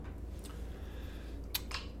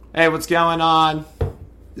Hey, what's going on?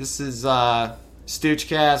 This is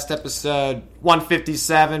Stoochcast, episode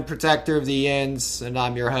 157, Protector of the Inns, and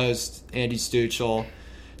I'm your host, Andy Stoochel.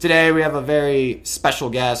 Today we have a very special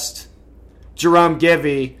guest, Jerome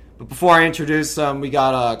Givey. But before I introduce him, I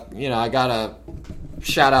gotta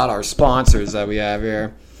shout out our sponsors that we have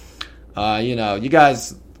here. You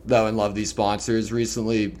guys know and love these sponsors.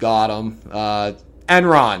 Recently got them.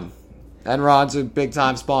 Enron. Enron's a big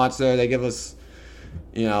time sponsor. They give us,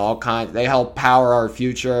 all kinds. They help power our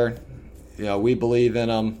future. We believe in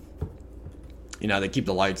them. They keep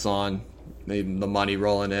the lights on, the money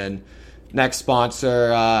rolling in. Next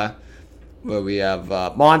sponsor, where we have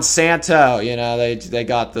Monsanto. They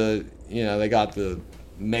got the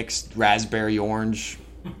mixed raspberry orange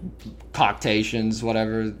concoctions,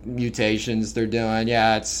 whatever mutations they're doing.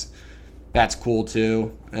 Yeah, that's cool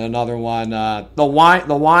too. And another one, the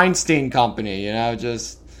Weinstein Company.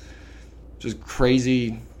 Just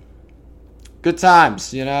crazy good times.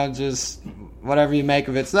 Just whatever you make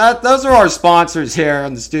of it. So those are our sponsors here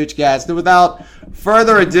on the Stoochcast. And without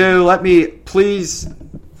further ado, I'm pleased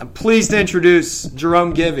to introduce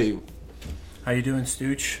Jerome Givey. How you doing,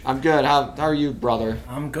 Stooch? I'm good. How are you, brother?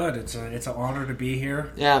 I'm good. It's an honor to be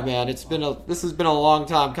here. Yeah, man. This has been a long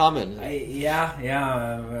time coming. It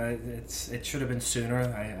should have been sooner.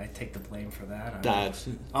 I take the blame for that.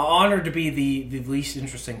 I'm honored to be the least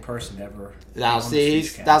interesting person ever. Now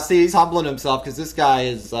he's humbling himself because this guy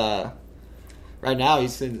is right now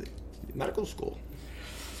he's in medical school.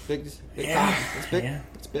 It's big time. It's big. Yeah.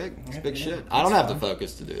 It's big. It's big shit. I don't have the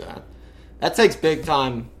focus to do that. That takes big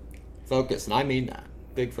time focus, and I mean that.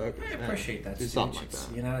 Big focus. I appreciate that. Do something like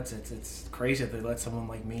that. It's crazy that they let someone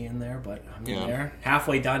like me in there, but I'm in Yeah. there.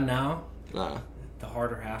 Halfway done now. Uh, The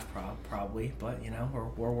harder half, probably, but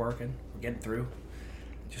we're working. We're getting through.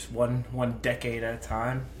 Just one decade at a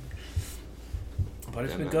time. But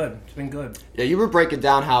it's been good. It's been good. Yeah, you were breaking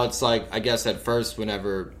down how it's like, I guess at first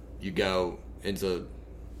whenever you go into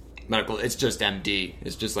medical, it's just MD.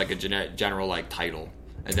 It's just like a general like title.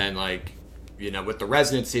 And then like, with the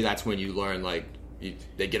residency, that's when you learn like,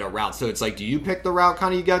 they get a route. So it's like, do you pick the route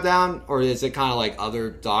kind of you go down? Or is it kind of like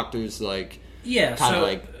other doctors like, Yeah, kind of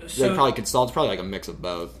they probably consult? It's probably like a mix of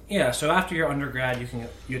both. Yeah, so after your undergrad, you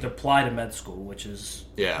have to apply to med school, which is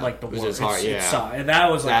like the worst. It's hard, And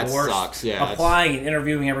that was like that the worst. Sucks, yeah. Applying and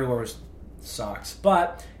interviewing everywhere sucks.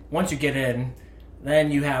 But once you get in,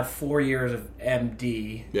 then you have 4 years of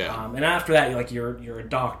MD. Yeah. And after that, you're a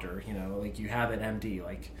doctor. You have an MD,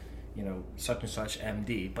 such and such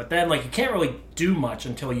MD. But then you can't really do much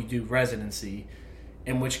until you do residency.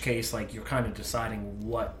 In which case, you're kind of deciding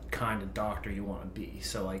what kind of doctor you want to be.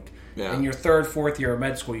 So, in your third, fourth year of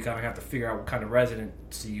med school, you kind of have to figure out what kind of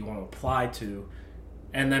residency you want to apply to.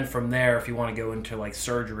 And then from there, if you want to go into,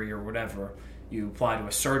 surgery or whatever, you apply to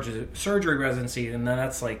a surgery residency. And then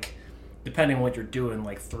that's, depending on what you're doing,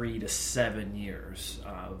 3 to 7 years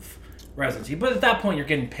of residency. But at that point, you're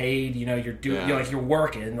getting paid. You're doing, you're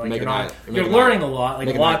working. You're learning a lot.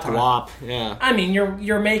 A lot of time. Yeah. I mean,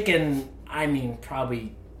 you're making...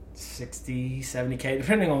 probably 60, 70K,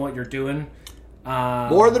 depending on what you're doing.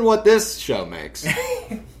 More than what this show makes.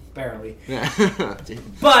 Barely. Yeah.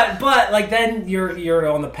 but then you're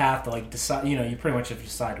on the path to decide. You pretty much have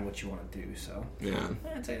decided what you want to do. So yeah,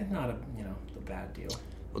 it's not a bad deal.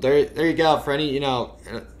 Well, there you go. For any a lot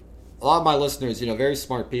of my listeners, very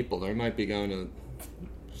smart people. They might be going to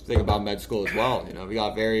think about med school as well. We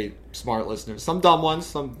got very smart listeners. Some dumb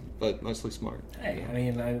ones, but mostly smart. Hey,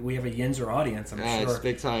 we have a Yinzer audience. I'm sure. It's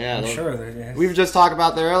big time. Yeah, I'm sure. We were just talking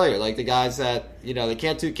about that earlier. The guys that they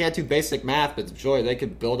can't do basic math, but joy, they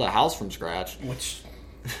could build a house from scratch. Which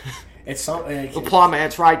it's something. The plumber,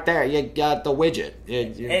 it's right there. You got the widget.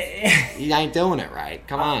 You ain't doing it right.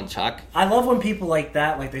 Come on, Chuck. I love when people like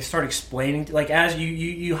that, they start explaining, as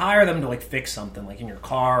you hire them to fix something, in your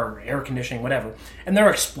car or air conditioning, whatever, and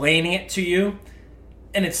they're explaining it to you,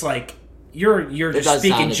 and it's you're just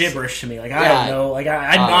speaking gibberish to me. I don't know.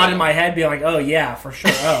 I nod in my head, being oh yeah, for sure.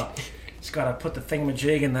 Oh, just gotta put the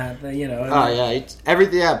thingamajig in that.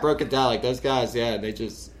 Everything. Yeah, broke it down. Those guys. Yeah, they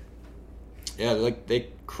just. Yeah,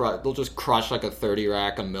 they'll just crush a 30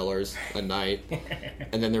 rack of Millers a night,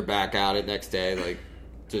 and then they're back at it next day.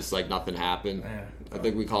 Just nothing happened. Yeah. I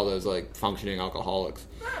think we call those functioning alcoholics.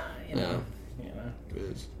 Yeah. It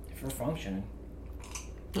is. If you're functioning.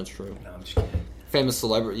 That's true. No, I'm just kidding. Famous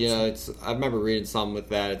celebrity, I remember reading something with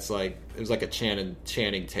that. It's it was a Channing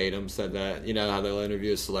Tatum said that, how they'll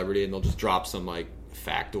interview a celebrity and they'll just drop some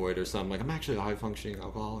factoid or something I'm actually a high functioning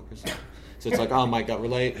alcoholic or something. So it's oh my god,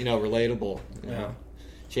 relatable.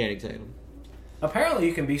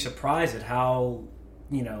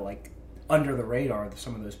 under the radar that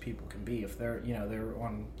some of those people can be if they're they're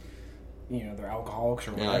on they're alcoholics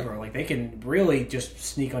or whatever. Like they can really just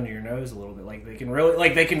sneak under your nose a little bit. Like they can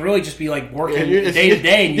really just be like working day to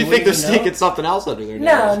day. And you think they're sneaking something else under their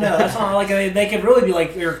nose? No, that's not like they could really be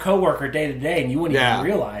like your coworker day to day, and you wouldn't even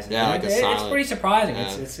realize it. Yeah, like it's pretty surprising.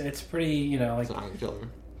 Yeah. It's pretty like silent killer.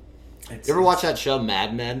 You ever watch that show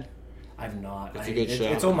Mad Men? I've not. It's a good show.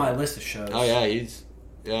 It's on my list of shows. Oh yeah,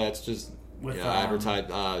 it's just advertised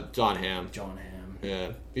John Hamm. John Hamm.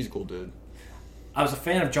 Yeah, he's a cool dude. I was a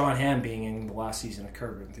fan of John Hamm being in the last season of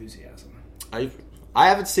Curb Your Enthusiasm. I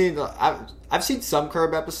haven't seen I've seen some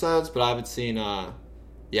Curb episodes, but I haven't seen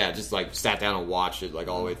just like sat down and watched it like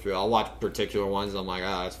all the way through. I'll watch particular ones and I'm like,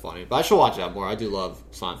 that's funny. But I should watch that more. I do love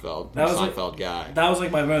Seinfeld. I'm a Seinfeld guy. That was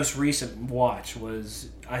like my most recent watch was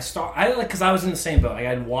because I was in the same boat. Like,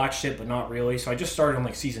 I'd watched it but not really. So I just started on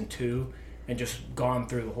like season 2 and just gone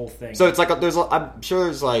through the whole thing. So it's like I'm sure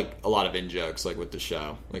there's like a lot of in jokes like with the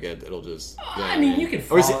show. Like it'll just. I mean, you can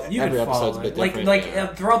follow. Every episode's a bit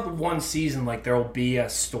different. Throughout the one season, like there will be a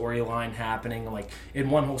storyline happening. Like in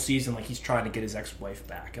one whole season, like he's trying to get his ex-wife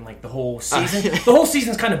back, and like the whole season, the whole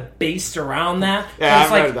season's kind of based around that. Yeah,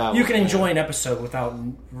 it's like you can enjoy an episode without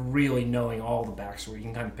really knowing all the backstory. You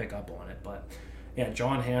can kind of pick up on it, but. Yeah,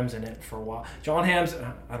 John Hamm's in it for a while. John Hamm's.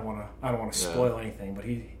 I don't want to spoil anything, but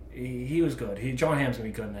he was good. John Hamm's gonna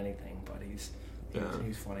be good in anything, but he's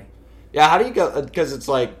funny. Yeah, how do you go? Because it's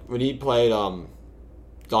like when he played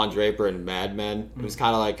Don Draper in Mad Men, it was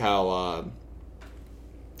kind of like how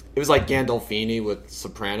it was like Gandolfini with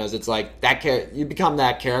Sopranos. It's like that you become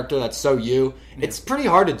that character that's so you. Yeah. It's pretty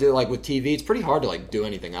hard to do like with TV. It's pretty hard to like do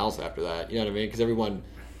anything else after that. You know what I mean? Because everyone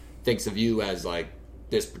thinks of you as like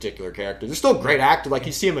this particular character. They're still a great actor. Like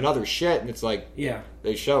you see him in other shit, and it's like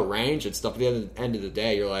they show range and stuff. At the end of the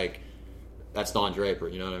day, you're like, that's Don Draper.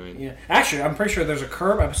 You know what I mean? Yeah. Actually, I'm pretty sure there's a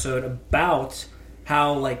Curb episode about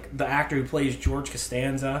how like the actor who plays George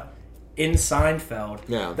Costanza in Seinfeld.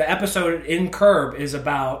 Yeah. The episode in Curb is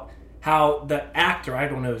about how the actor, I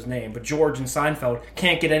don't know his name, but George in Seinfeld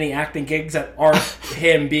can't get any acting gigs that aren't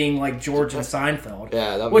him being like George in Seinfeld.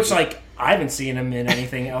 Yeah. Which like. I haven't seen him in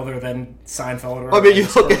anything other than Seinfeld. I mean, you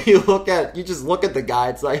just look at the guy.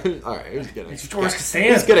 It's like, all right, who's gonna? It's George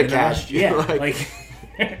Costanza. Who's gonna cast you? Yeah, like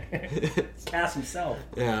cast himself.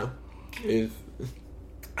 Yeah.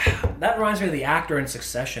 That reminds me of the actor in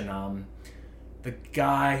Succession. The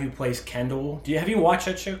guy who plays Kendall. Have you watched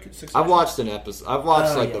that show? Succession? I've watched an episode. I've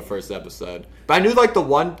watched the first episode, but I knew like the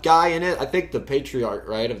one guy in it. I think the patriarch,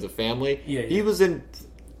 right, of the family. Yeah.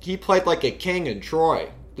 He played like a king in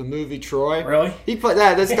Troy. The movie Troy. Really? He played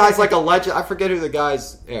that. This guy's like a legend. I forget who the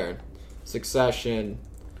guy's. Aaron. Succession.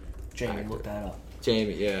 Jamie, look that up.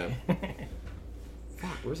 Jamie, yeah.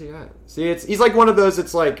 Fuck, where's he at? See, he's like one of those.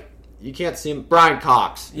 It's like you can't see him. Brian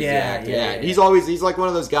Cox. Yeah. He's like one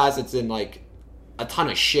of those guys that's in like a ton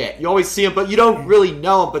of shit. You always see him, but you don't really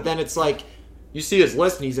know him. But then it's like you see his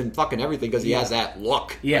list, and he's in fucking everything because he has that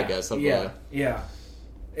look. I guess.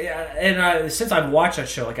 Yeah, and since I've watched that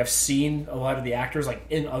show, like I've seen a lot of the actors like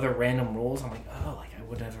in other random roles. I'm like, oh, like I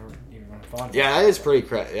would never even thought of that is pretty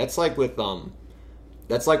crazy. That's like with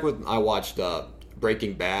I watched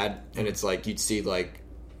Breaking Bad, and it's like you'd see like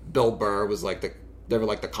Bill Burr was like they were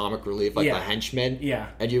like the comic relief, like the henchmen. Yeah.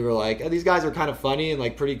 And you were like, oh, these guys are kind of funny and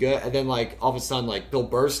like pretty good. And then like all of a sudden like Bill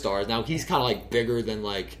Burr stars. Now he's kind of like bigger than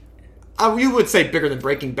like. You would say bigger than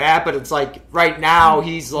Breaking Bad, but it's like right now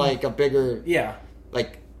he's like a bigger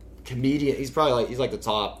like comedian. He's like the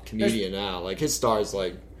top comedian now. Like his star's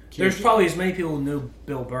like huge. There's probably as many people who knew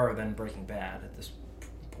Bill Burr than Breaking Bad at this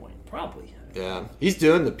point. Probably. Yeah, he's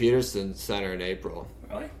doing the Peterson Center in April.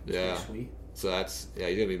 Really? Yeah. Pretty sweet. So he's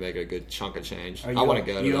gonna be making a good chunk of change. I want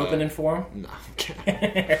to go. You opening for him? No.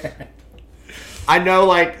 I know,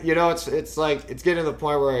 like it's like it's getting to the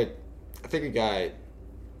point where I think a guy.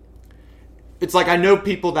 It's like I know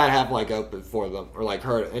people that have like opened for them or like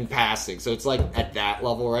heard in passing, so it's like at that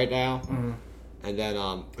level right now. Mm-hmm. And then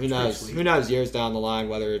who knows? Who knows years down the line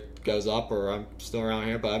whether it goes up or I'm still around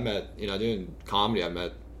here. But I met doing comedy, I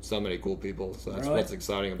met so many cool people. So that's what's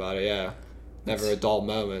exciting about it. Yeah, never a dull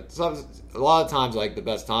moment. So a lot of times, like the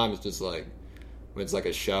best time is just like when it's like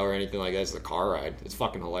a show or anything like that. It's a car ride. It's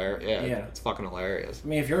fucking hilarious. Yeah, it's fucking hilarious. I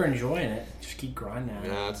mean, if you're enjoying it, just keep grinding at it.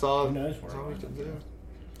 Yeah, that's all. Who knows where we can do.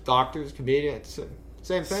 Doctors, comedians,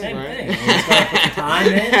 same thing, same right? Thing. You just gotta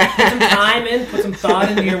put some time in, put some thought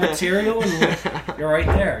into your material, and you're right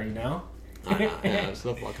there. Yeah, it was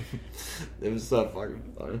so fucking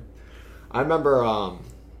funny. I remember,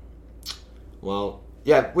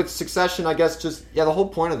 with Succession, I guess the whole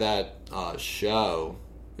point of that show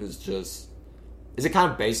is it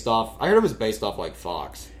kind of based off? I heard it was based off like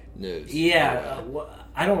Fox. news. Yeah,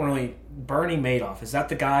 I don't really. Bernie Madoff, is that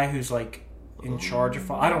the guy who's like in charge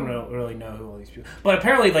of? I don't really know who all these people. But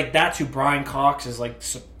apparently, like that's who Brian Cox is like.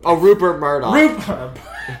 Rupert Murdoch.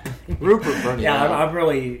 Rupert Bernie. Yeah, I'm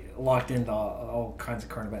really locked into all kinds of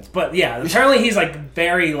current events. But yeah, apparently he's like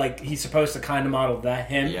very like he's supposed to kind of model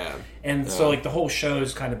him. Yeah. And so like the whole show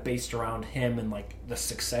is kind of based around him and like the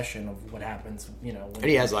succession of what happens. And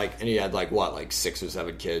he had like 6 or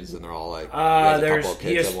 7 kids, and they're all like.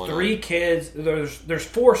 He has 3 kids. There's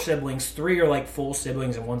 4 siblings. 3 are like full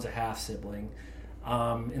siblings, and one's a half sibling.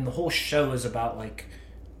 And the whole show is about like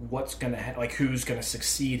what's gonna who's gonna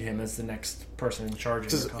succeed him as the next person in charge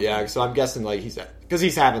of the company. Yeah, so I'm guessing like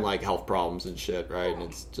he's having like health problems and shit, right? And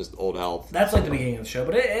it's just old health. That's like the beginning of the show,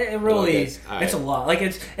 but it really it's a lot. Like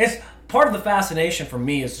it's part of the fascination for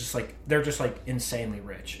me is just like they're just like insanely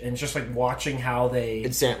rich, and just like watching how they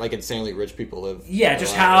insanely rich people live. Yeah,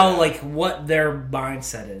 just how like what their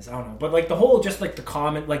mindset is. I don't know, but like the whole just like the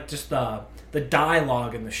comment, like just the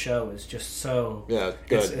dialogue in the show is just so good.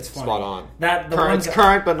 It's funny. Spot on.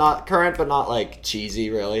 Current, but not like cheesy.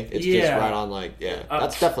 Really, it's just right on. Like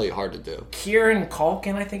that's definitely hard to do. Kieran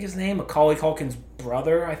Culkin, I think his name, Macaulay Culkin's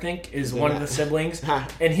brother, I think, is one of the siblings,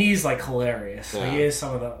 and he's like hilarious. Yeah. He is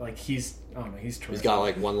some of the like he's. I don't know. He's terrific. He's got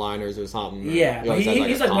like one-liners or something. Yeah,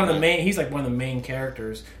 he's like one of the main. He's like one of the main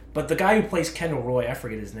characters. But the guy who plays Kendall Roy, I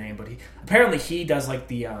forget his name, but he does like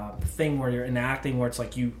the thing where you're in acting where it's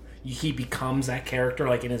like he becomes that character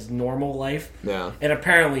like in his normal life. Yeah. And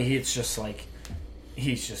apparently he's just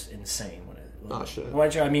insane when it. Oh shit.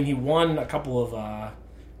 Which I mean, he won a couple of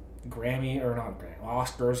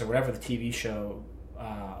Oscars or whatever the TV show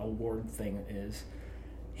award thing is.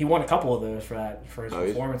 He won a couple of those for his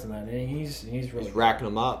performance in that. And he's really racking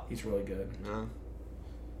them up. He's really good. Yeah.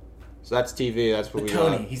 So that's TV. That's what we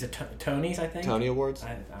Tony. got. He's a Tonys, I think. Tony Awards.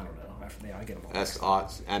 I don't know. I get them all. That's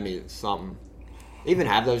odds. I mean, something. They even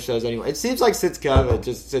have those shows anyway. It seems like since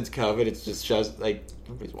COVID, it's just shows like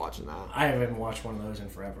nobody's watching that. I haven't watched one of those in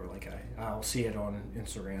forever. Like I'll see it on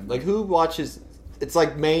Instagram. Like who watches? It's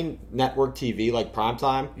like main network TV, like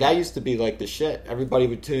primetime. Yeah. That used to be like the shit. Everybody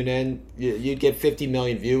would tune in. You'd get 50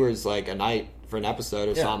 million viewers like a night for an episode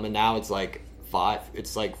or something. And now it's like 5.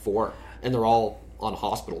 It's like 4, and they're all on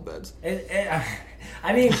hospital beds.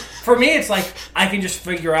 I mean, for me, it's like I can just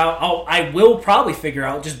figure out. I will probably figure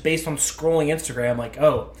out just based on scrolling Instagram. Like,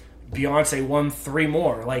 Beyonce won 3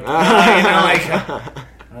 more. Like,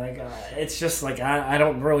 it's just like I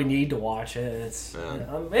don't really need to watch it. It's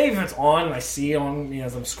maybe if it's on and I see it on,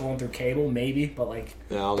 as I'm scrolling through cable, maybe. But like,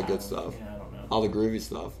 all the good stuff. I don't know. All the groovy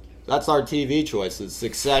stuff. That's our TV choices.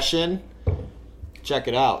 Succession. Check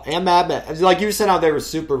it out. And Mad Men. Like you said how they were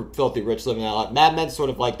super filthy rich living that life. Mad Men's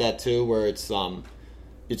sort of like that too, where it's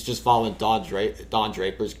just following Don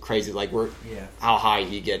Draper's crazy, like how high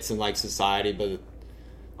he gets in like society, but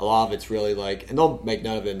a lot of it's really like, and they'll make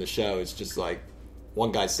none of it in the show. It's just like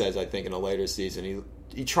one guy says, I think in a later season,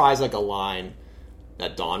 he tries like a line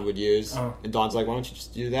that Don would use, and Don's like, why don't you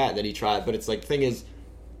just do that? And then he tried, but it's like the thing is,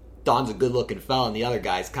 Don's a good-looking fella, and the other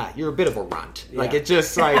guy's you're a bit of a runt. Yeah. Like, it's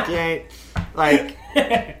just, like, you ain't, like,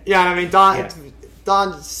 you know what I mean? Don's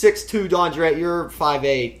 6'2", Don Draper, you're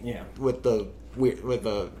 5'8", with the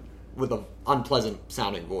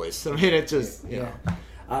unpleasant-sounding voice. I mean, it just, you know.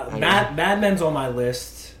 Mad Men's on my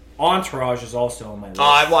list. Entourage is also on my list. Oh,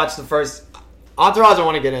 I watched the first... Entourage, I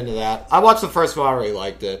want to get into that. I watched the first one, I really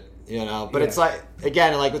liked it, but it's like,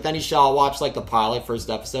 again, like, with any show, I'll watch, like, the pilot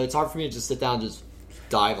first episode. It's hard for me to just sit down and just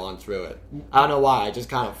dive on through it. I don't know why. I just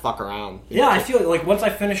kind of fuck around. Yeah, I feel like once I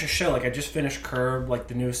finish a show, like I just finished Curb, like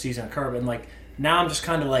the newest season of Curb, and like now I'm just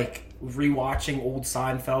kind of like rewatching old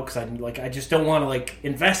Seinfeld because I just don't want to like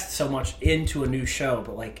invest so much into a new show.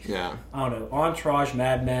 But like, I don't know, Entourage,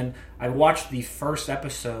 Mad Men. I watched the first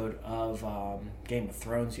episode of Game of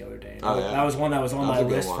Thrones the other day. That was one that was on my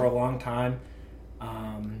list for a long time.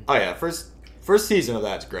 First season of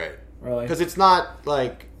that's great. Really? Because it's not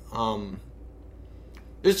like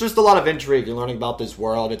there's just a lot of intrigue. You're learning about this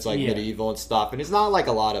world. It's like medieval and stuff. And it's not like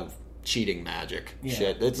a lot of cheating magic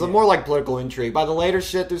shit. It's more like political intrigue. By the later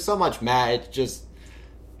shit, there's so much it just,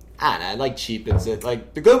 I don't know, it like cheapens it.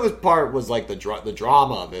 Like, the good part was like the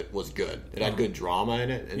drama of it was good. It had good drama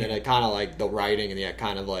in it. And then it kind of like the writing and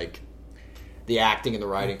kind of like the acting and the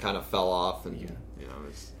writing kind of fell off. And,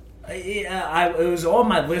 it was on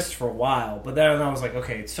my list for a while, but then I was like,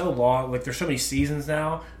 okay, it's so long. Like, there's so many seasons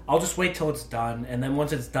now. I'll just wait till it's done, and then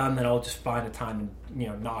once it's done, then I'll just find a time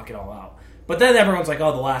and knock it all out. But then everyone's like,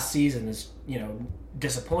 oh, the last season is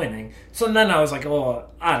disappointing. So then I was like, oh,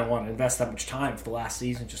 I don't want to invest that much time if the last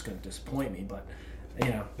season's just going to disappoint me. But You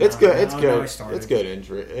know, it's good. It's now good. I started. It's good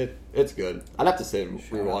injury. It's good. I'd have to sit and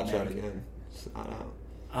Shout out, rewatch that man. again. I don't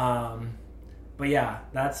know. But yeah,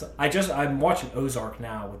 I'm watching Ozark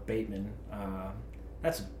now with Bateman.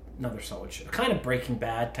 That's another solid show. Kind of Breaking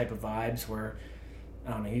Bad type of vibes where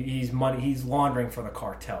I don't know. He's laundering for the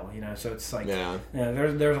cartel. You know, so it's like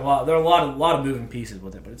there's a lot of moving pieces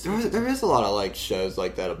with it. But there is a lot of like shows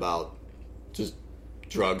like that about just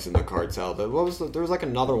drugs in the cartel. There was like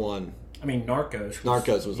another one. I mean, Narcos.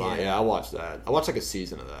 Narcos was on. Yeah, I watched that. I watched like a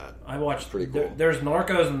season of that. I watched. Pretty cool. There's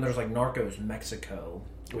Narcos and there's like Narcos Mexico,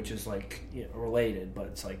 which is like related, but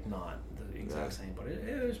it's like not the exact same. But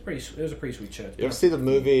it was a pretty sweet show. You ever see the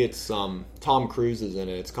movie? It's Tom Cruise is in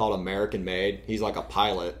it. It's called American Made. He's like a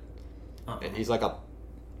pilot, and he's like a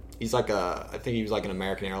I think he was like an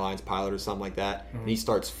American Airlines pilot or something like that. And he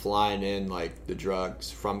starts flying in like the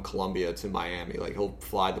drugs from Colombia to Miami. Like he'll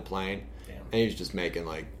fly the plane. And he was just making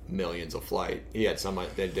like millions a flight. He had someone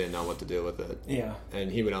that didn't know what to do with it. Yeah.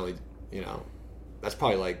 And he would only, that's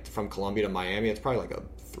probably like from Colombia to Miami. It's probably like a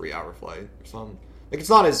 3-hour flight or something. Like it's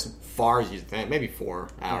not as far as you think. Maybe 4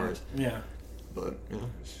 hours. Yeah. But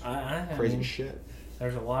I crazy mean, shit.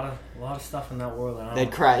 There's a lot of stuff in that world. That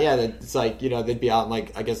They'd crack. Yeah. It's like they'd be out in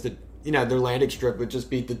like I guess their landing strip would just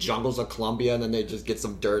be the jungles of Colombia, and then they'd just get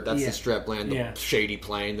some dirt. That's the strip land, the shady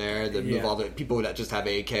plane there. They'd move all the people would just have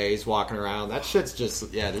AKs walking around. That shit's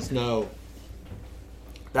just, there's no...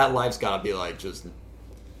 That life's gotta be like just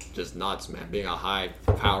nuts, man. Being a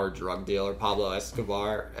high-powered drug dealer, Pablo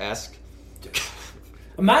Escobar-esque.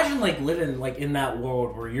 Imagine like living like in that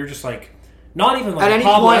world where you're just like... Not even like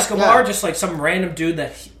Pablo Escobar, just like some random dude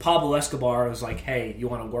that Pablo Escobar was like, hey, you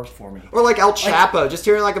want to work for me? Or like El Chapo, just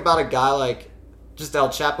hearing like about a guy like, just El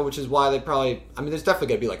Chapo, which is why they probably, there's definitely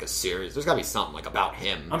going to be like a series. There's got to be something like about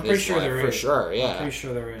him. I'm pretty sure there is. For sure, yeah. I'm pretty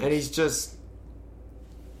sure there is. And he's just,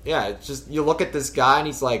 it's just, you look at this guy and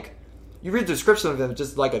he's like, you read the description of him,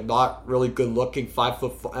 just like a not really good looking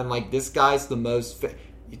 5'4", and like this guy's the most,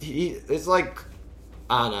 it's like,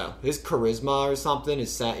 I don't know, his charisma or something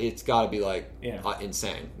it's got to be like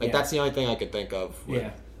insane. Like that's the only thing I could think of with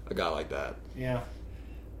a guy like that. Yeah,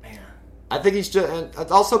 man. I think he's just,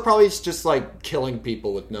 and also probably he's just like killing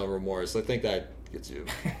people with no remorse. I think that gets you.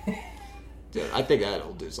 Dude, I think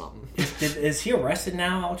that'll do something. Is he arrested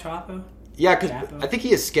now, El Chapo? Yeah, because I think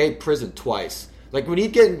he escaped prison twice. Like when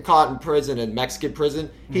he'd get caught in prison, in Mexican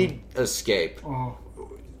prison, he'd escape. Oh.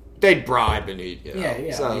 They'd bribe and he'd,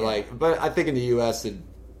 but I think in the U.S.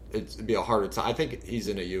 it'd be a harder time. I think he's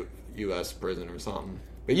in a U.S. prison or something.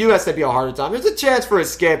 But U.S. it'd be a harder time. There's a chance for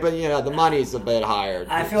escape, but the money's a bit higher.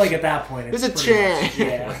 I feel like at that point, there's a chance.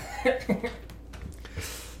 Yeah.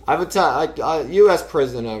 I would tell U.S.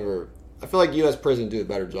 prison over. I feel like U.S. prison do a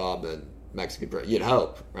better job than Mexican prison. You'd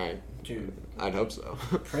hope, right? Dude, I'd hope so.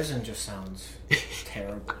 Prison just sounds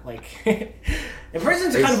terrible. Like, and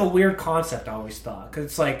prison's kind of a weird concept. I always thought because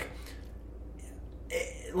it's like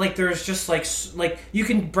there's just like you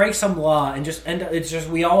can break some law and just end up. It's just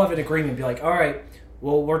we all have an agreement. Be like, all right,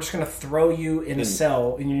 well, we're just gonna throw you in a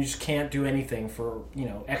cell and you just can't do anything for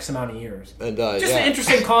X amount of years. And just an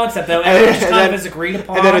interesting concept though. Everyone just kind of is agreed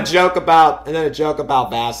upon. And then a joke about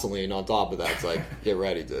Vaseline on top of that. It's like, get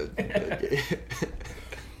ready, dude.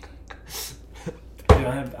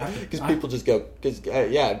 Because people just go,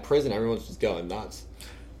 in prison, everyone's just going nuts.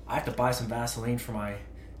 I have to buy some Vaseline for my,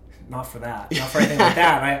 not for anything like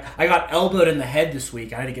that. I got elbowed in the head this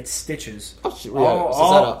week. I had to get stitches.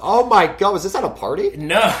 Oh my god, was this at a party?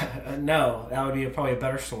 No, that would be probably a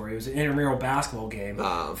better story. It was an intramural basketball game.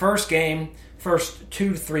 First 2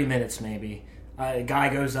 to 3 minutes maybe. A guy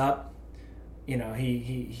goes up,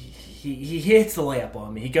 he hits the layup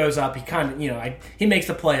on me. He goes up. He kind of, he makes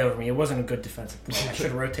the play over me. It wasn't a good defensive play. I should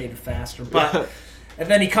have rotated faster. But and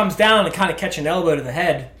then he comes down and kind of catch an elbow to the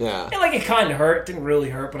head. Yeah. And it kind of hurt. Didn't really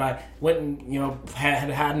hurt, but I went and had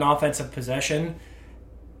an offensive possession,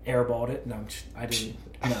 airballed it. No, I didn't.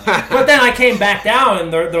 No. But then I came back down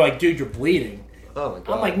and they're like, "Dude, you're bleeding." Oh my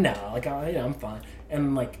god. I'm like, "No, I'm fine."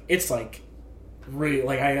 And it's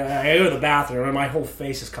really, I go to the bathroom and my whole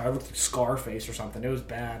face is covered. I looked like Scarface or something. It was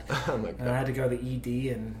bad. Oh my god. And I had to go to the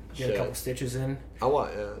ED and get a couple stitches in.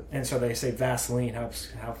 And so they say Vaseline helps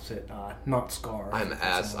it not scar. I'm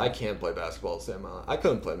ass. I can't play basketball the same amount. I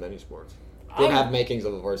couldn't play many sports. Didn't have makings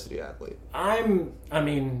of a varsity athlete.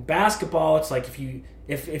 Basketball, it's like if you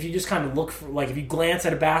just kind of look for, if you glance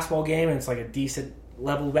at a basketball game and it's like a decent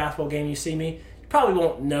level basketball game, you see me, you probably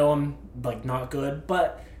won't know I'm not good,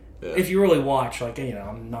 but if you really watch,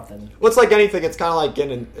 I'm nothing. Well, it's like anything. It's kind of like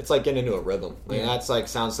getting into a rhythm. That's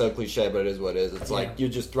sounds so cliche, but it is what it is. It's like you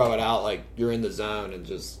just throw it out, like you're in the zone, and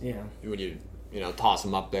just when you toss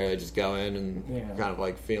them up there. They just go in and kind of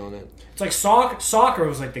like feeling it. It's like soccer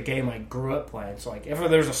was like the game I grew up playing. So like if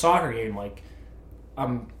there's a soccer game, like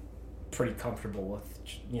I'm pretty comfortable with,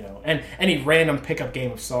 and any random pickup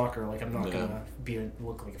game of soccer, like I'm not gonna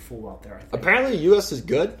look like a fool out there. I think. Apparently, the U.S. is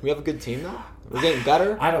good. We have a good team now. We're getting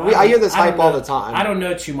better. I hear this hype all the time. I don't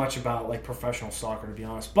know too much about like professional soccer, to be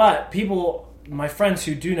honest. But my friends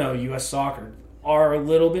who do know U.S. soccer are a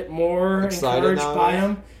little bit more encouraged by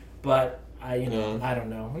them. But I don't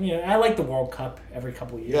know. I like the World Cup every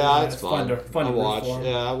couple of years. Yeah, it's fun. Fun to watch. root for.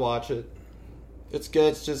 Yeah, I watch it. It's good.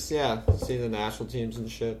 It's just seeing the national teams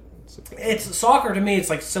and shit. It's soccer to me. It's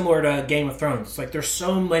like similar to Game of Thrones. It's like there's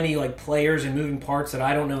so many like players and moving parts that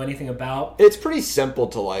I don't know anything about. It's pretty simple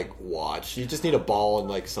to like watch. You just need a ball and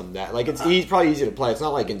like some net. Like it's probably easy to play. It's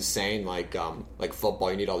not like insane like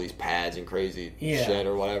football. You need all these pads and crazy shit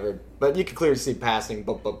or whatever. But you can clearly see passing.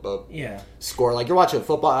 Score. Like you're watching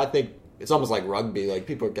football. I think it's almost like rugby. Like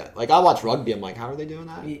people get like I watch rugby. I'm like, how are they doing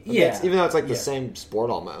that? Even though it's like the same sport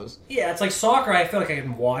almost. Yeah, it's like soccer. I feel like I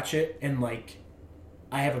can watch it and like.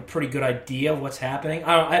 I have a pretty good idea of what's happening.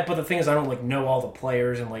 But the thing is, I don't like know all the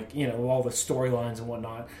players and like all the storylines and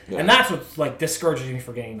whatnot. Yeah. And that's what like discourages me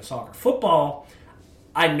for getting into soccer. Football,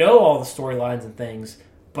 I know all the storylines and things,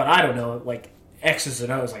 but I don't know like X's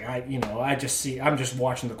and O's. Like I'm just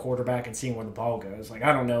watching the quarterback and seeing where the ball goes. Like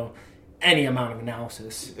I don't know any amount of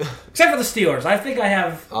analysis except for the Steelers. I think I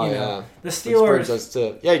have. The Steelers.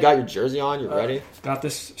 You got your jersey on. You're ready. Got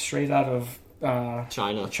this straight out of.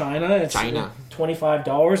 China. It's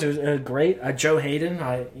 $25. It was great. Joe Hayden.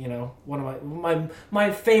 One of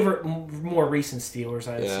my favorite, more recent Steelers.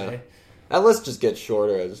 I'd say that list just gets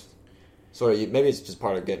shorter as sort of. Maybe it's just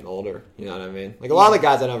part of getting older. You know what I mean? Like a lot of the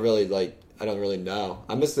guys I don't really know.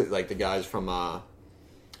 I miss the guys from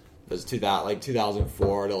those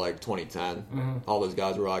 2004 to like 2010. Mm-hmm. All those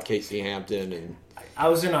guys were Casey Hampton and. I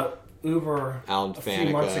was in a Uber Alan a few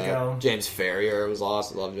months ago. James Ferrier was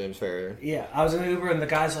awesome. Love James Ferrier. Yeah, I was in Uber and the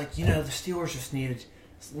guy's like, the Steelers just need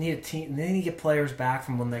a team. They need to get players back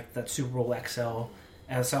from when that Super Bowl XL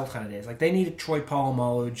kind of days. Like they needed Troy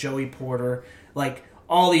Polamalu, Joey Porter, like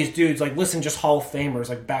all these dudes. Like listen, just Hall of Famers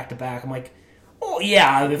like back to back. I'm like, oh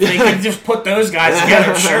yeah, if they can just put those guys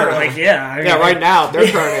together, sure. Like right now at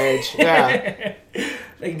their current age, yeah.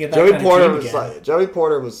 They can get that Joey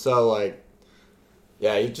Porter was so like.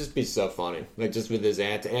 Yeah, he'd just be so funny. Like, just with his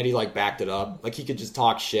aunt. And he, backed it up. Like, he could just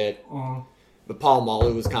talk shit. Mm-hmm. But Paul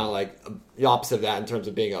Mully was kind of, the opposite of that in terms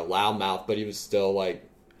of being a loudmouth. But he was still,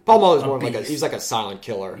 Paul Mully was more he's like a silent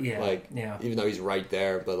killer. Yeah. Even though he's right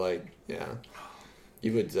there. But,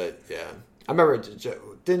 you would, I remember,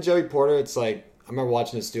 didn't Joey Porter, I remember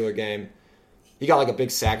watching the Steeler game. He got a big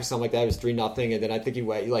sack or something like that. It was 3-0, and then I think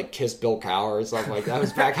he kissed Bill Cowher or something like that. It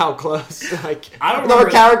was back how close. I don't remember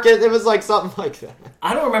Cowher. It was something like that.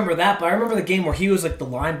 I don't remember that, but I remember the game where he was the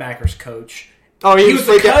linebackers coach. Oh, he was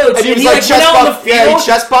the coach, and he was chest bumped. On the field. Yeah, he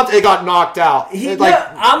chest bumped and he got knocked out.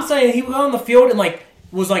 I'm saying he went on the field and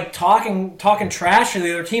was talking trash to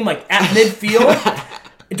the other team at midfield.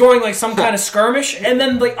 During some kind of skirmish, and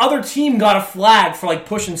then the other team got a flag for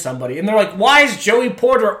pushing somebody, and they're like, "Why is Joey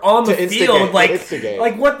Porter on the field? What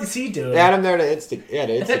is he doing?" They had him there to instigate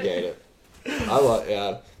it.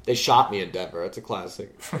 They shot me in Denver. That's a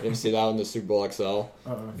classic. You ever see that on the Super Bowl XL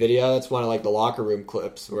video? That's one of the locker room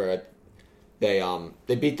clips where they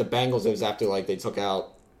beat the Bengals. It was after they took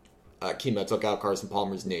out Kimo took out Carson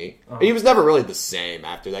Palmer's knee. He was never really the same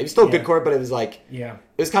after that. He was still a good quarterback, but it was it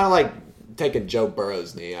was kind of taking Joe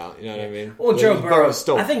Burrow's knee out. You know what I mean? Well, Joe Burrow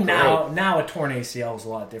still. I think now a torn ACL is a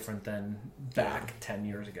lot different than back 10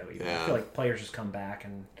 years ago. Even. I feel like players just come back,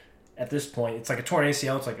 and at this point, it's a torn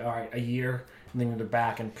ACL. It's all right, a year, and then they're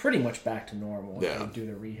back and pretty much back to normal if they do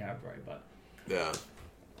their rehab right. But that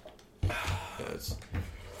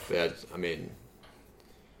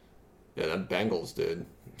Bengals dude.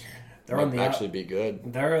 They're on the actually be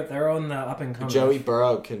good. They're on the up and coming. Joey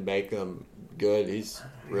Burrow can make them good. He's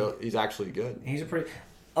actually good. He's of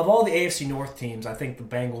all the AFC North teams, I think the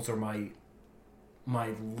Bengals are my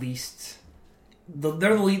least.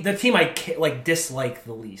 They're the team I dislike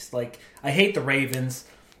the least. I hate the Ravens,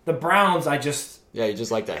 the Browns. You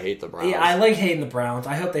just like to hate the Browns. Yeah, I like hating the Browns.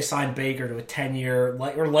 I hope they sign Baker to a 10-year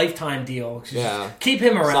or lifetime deal. Keep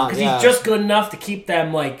him around because he's just good enough to keep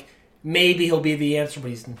them Maybe he'll be the answer, but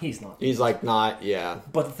he's not. He's not, yeah.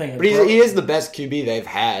 But the thing is, he is the best QB they've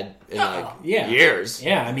had in years.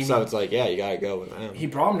 Yeah, I mean, so it's you gotta go with him. He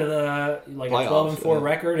brought him to the 12-4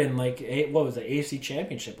 record and what was the AFC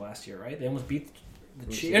Championship last year, right? They almost beat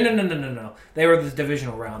the Chiefs. No. They were the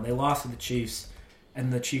divisional round. They lost to the Chiefs,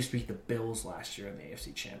 and the Chiefs beat the Bills last year in the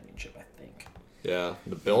AFC Championship, I think. Yeah,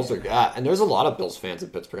 the Bills are good. And there's a lot of Bills fans in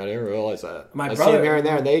Pittsburgh. I didn't realize that. My I see brother- them here and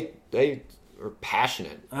there, and they are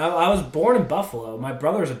passionate. I was born in Buffalo. My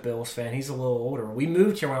brother's a Bills fan. He's a little older. We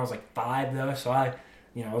moved here when I was like 5, though, so I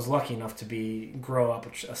was lucky enough to grow up a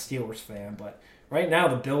Steelers fan. But right now,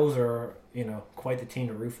 the Bills are, quite the team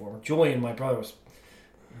to root for. Julian, my brother, was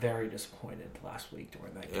very disappointed last week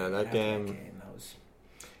during that game. Yeah, that game. That was.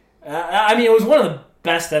 It was one of the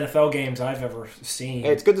best NFL games I've ever seen.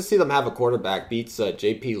 Hey, it's good to see them have a quarterback beats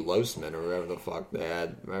J.P. Losman or whatever the fuck they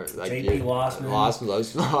had. Like, J.P. Losman.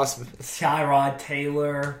 Losman. Tyrod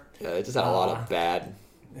Taylor. Yeah, they just had a lot of bad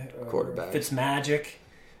quarterbacks. Fitzmagic.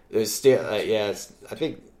 It was still, I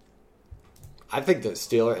think the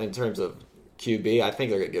Steelers, in terms of QB, I think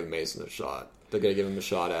they're going to give Mason a shot. They're going to give him a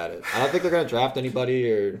shot at it. I don't think they're going to draft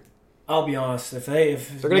anybody or... I'll be honest. If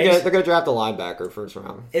they're going to draft a linebacker first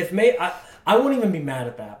round. I wouldn't even be mad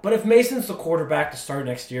at that. But if Mason's the quarterback to start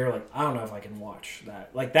next year, like, I don't know if I can watch that.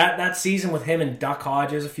 Like that season with him and Duck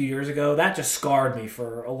Hodges a few years ago, that just scarred me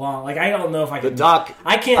for a long. Like, I don't know if I can. The duck.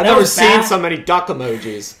 I can't. I've never seen so many duck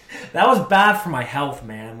emojis. That was bad for my health,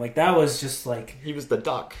 man. Like, that was just like he was the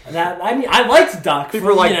duck. I liked Duck. People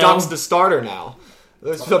are like Duck's the starter now.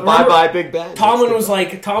 Bye Big Ben. Tomlin was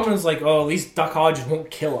like, oh, at least Duck Hodges won't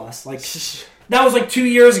kill us. Like. That was like 2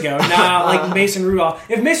 years ago. Now, like Mason Rudolph.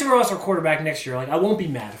 If Mason Rudolph's our quarterback next year, like, I won't be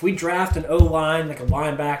mad. If we draft an O-line, like a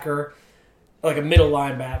linebacker, like a middle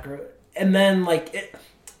linebacker, and then I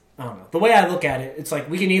don't know. The way I look at it, it's like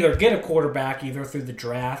we can either get a quarterback either through the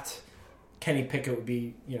draft. Kenny Pickett would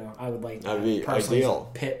be, I would like that'd be personally ideal.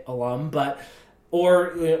 Pitt alum,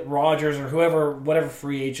 or Rodgers or whatever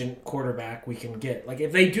free agent quarterback we can get. Like,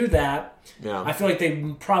 if they do that, yeah. I feel like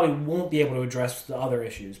they probably won't be able to address the other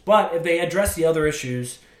issues. But if they address the other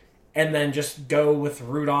issues and then just go with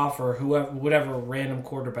Rudolph or whatever random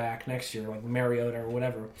quarterback next year, like Mariota or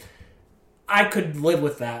whatever, I could live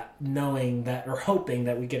with that, knowing that or hoping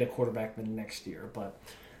that we get a quarterback the next year. But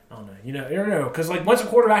I don't know. You don't know. Because, like, once a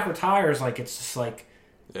quarterback retires, like, it's just like,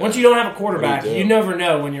 yeah. Once you don't have a quarterback, you never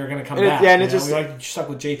know when you're going to come back. Yeah, and it's just we like stuck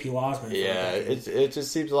with J.P. Losman. Yeah, it just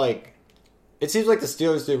seems like the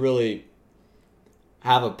Steelers do really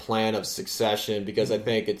have a plan of succession because I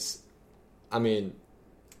think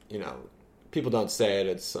people don't say it.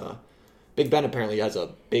 It's Big Ben apparently has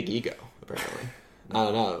a big ego. Apparently, I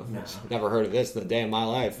don't know. No. Never heard of this in a day in my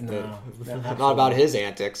life. No, not about his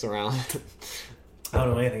antics around. I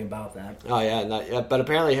don't know anything about that. Oh, yeah, but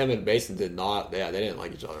apparently him and Mason did not. Yeah, they didn't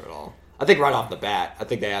like each other at all. I think right off the bat, I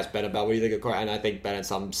think they asked Ben about what do you think of Carr, and I think Ben had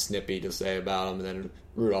something snippy to say about him, and then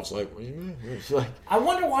Rudolph's like, what do you mean? I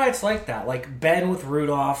wonder why it's like that. Like Ben with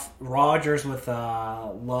Rudolph, Rodgers with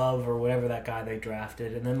Love or whatever that guy they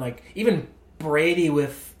drafted, and then like even Brady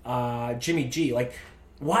with Jimmy G. Like,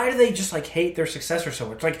 why do they just like hate their successor so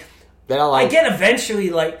much? Like, they don't like. I get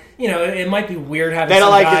eventually, like, it might be weird having. They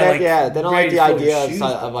don't some like guy, it. They don't like the idea shoes,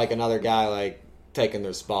 of like another guy like taking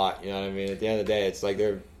their spot. You know what I mean? At the end of the day, it's like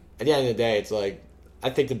it's like I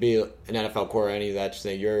think to be an NFL core, any of that, just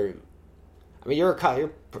say you're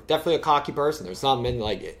definitely a cocky person. There's something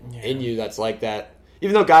in you that's like that.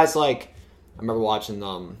 Even though guys like, I remember watching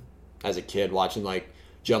as a kid watching like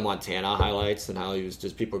Joe Montana highlights and how he was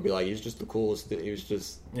just, people would be like, he was just the coolest. He was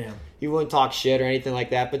just, he wouldn't talk shit or anything like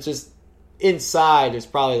that, but just inside there's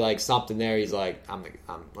probably like something there. He's like, I'm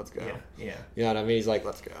let's go. Yeah. You know what I mean? He's like,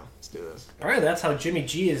 let's go. Let's do this. Apparently that's how Jimmy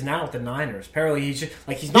G is now with the Niners. Apparently he's just,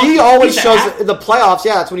 like, he's not. He always shows in the playoffs.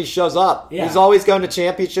 Yeah, that's when he shows up. Yeah. He's always going to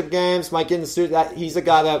championship games. Might get in the suit. He's a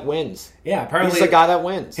guy that wins. Yeah, apparently he's a guy that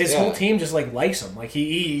wins. His whole team just like likes him. Like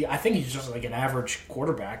I think he's just like an average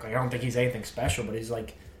quarterback. Like, I don't think he's anything special, but he's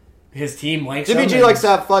like, his team likes him. Jimmy G likes to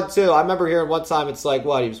have fun too. I remember hearing one time it's like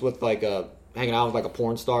he was with like hanging out with like a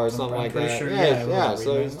porn star or something like that. Sure, yeah.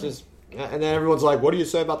 So he's just, and then everyone's like, "What do you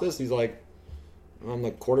say about this?" He's like, "I'm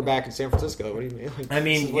the quarterback in San Francisco. What do you mean?" Like, I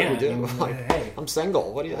mean, what yeah. we do. Hey, I'm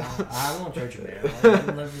single. What do you? I won't judge a man. Let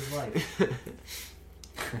him live his life.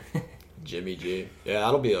 Jimmy G. Yeah,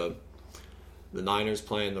 that'll be the Niners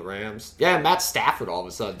playing the Rams. Yeah, Matt Stafford all of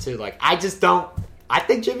a sudden too. Like, I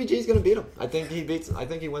think Jimmy G's going to beat him. I think he beats him. I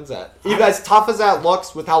think he wins that. Even as tough as that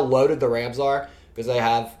looks with how loaded the Rams are, because they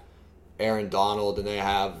have Aaron Donald and they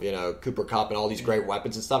have, Cooper Kupp and all these great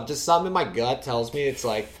weapons and stuff. Just something in my gut tells me it's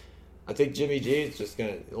like, I think Jimmy G is just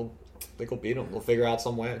going to, I think he'll beat him. We'll figure out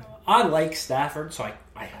some way. I like Stafford, so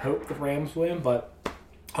I hope the Rams win, but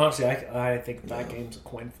honestly, I think that game's a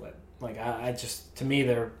coin flip. Like, I just, to me,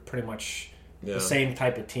 they're pretty much the same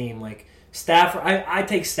type of team. Like, Stafford, I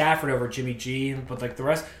take Stafford over Jimmy G, but like the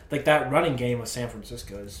rest, like that running game with San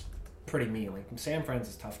Francisco is pretty mean. Like, San Fran's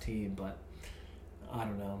is a tough team, but I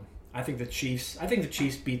don't know. I think the Chiefs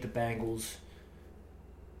beat the Bengals.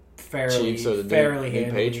 fairly Chiefs are the fairly new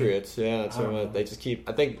handily. Patriots. Yeah, that's what they just keep.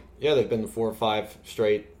 I think they've been 4 or 5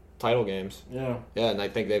 straight title games. Yeah. Yeah, and I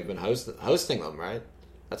think they've been hosting them, right?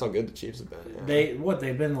 That's how good the Chiefs have been. Yeah.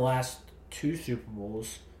 They've been the last 2 Super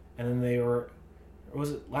Bowls, and then they were,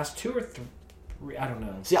 was it last 2 or 3? I don't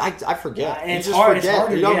know. See, I forget. And you it's just hard. forget. It's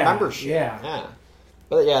hard. You don't yeah, remember shit. Yeah.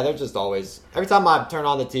 But yeah, they're just always. Every time I turn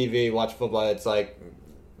on the TV, watch football, it's like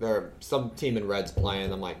there's some team in red's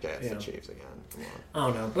playing. I'm like, yeah, it's the Chiefs again. Come on. I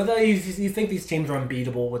don't know, but you think these teams are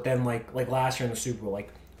unbeatable, but then like last year in the Super Bowl, like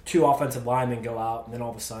 2 offensive linemen go out, and then all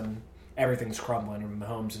of a sudden everything's crumbling, and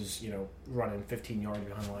Mahomes is running 15 yards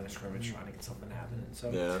behind the line of scrimmage trying to get something to happen. And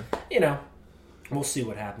so we'll see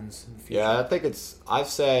what happens in the future. Yeah, I think I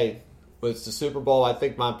say with the Super Bowl, I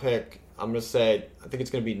think my pick. I'm gonna say I think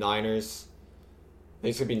it's gonna be Niners. I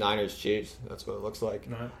think it's gonna be Niners Chiefs. That's what it looks like.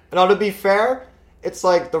 Right. And to be fair, it's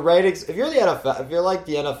like the ratings. If you're the NFL, if you're like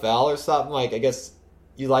the NFL or something, like I guess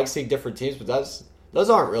you like seeing different teams, but those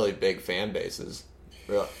aren't really big fan bases.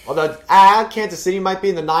 Really. Although Kansas City might be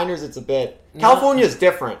in the Niners, it's a bit. California is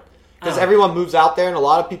different because everyone moves out there, and a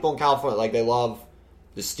lot of people in California like they love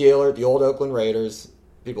the Steelers, the old Oakland Raiders.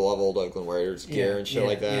 People love old Oakland Raiders gear and shit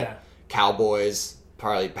like that. Yeah. Cowboys,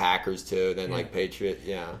 probably Packers too. Then like Patriots,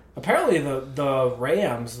 yeah. Apparently the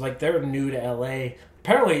Rams, like they're new to LA.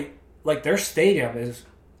 Apparently, like their stadium is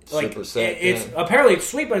like Super sick, it's apparently it's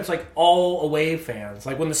sweet, but it's like all away fans.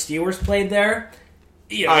 Like when the Steelers played there,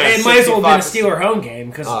 it might as well have been a Steeler home game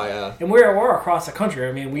because and we're across the country.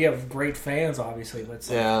 I mean, we have great fans, obviously, but it's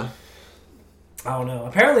like, I don't know.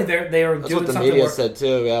 Apparently they are That's doing what the something media said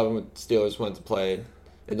too. Yeah, when Steelers went to play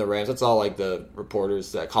in the Rams, that's all like the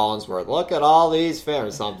reporters at Collinsworth. Look at all these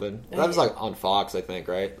fans or something. That was like on Fox, I think,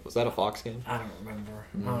 right? Was that a Fox game? I don't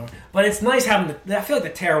remember. But it's nice having I feel like the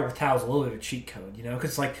terrible towel is a little bit of a cheat code,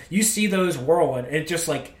 because like you see those whirling, it just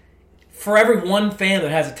like for every one fan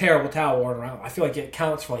that has a terrible towel worn around, I feel like it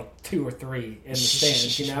counts for like 2 or 3 in the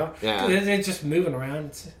stands. Yeah, it's just moving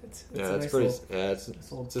around. It's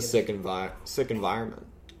a sick environment.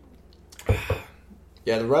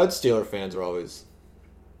 Yeah, the road Steeler fans are always,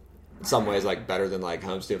 in some ways, like better than like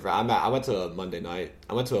home Steeler fans. I went to a Monday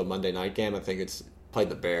night game. I think it's played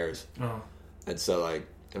the Bears, and so like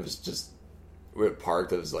it was just we were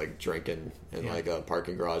parked. It was like drinking in like a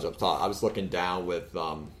parking garage up top. I was looking down with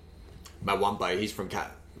my one buddy. He's from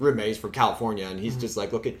California, and he's just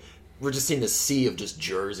like looking. We're just seeing the sea of just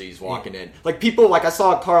jerseys walking in. Like people, like I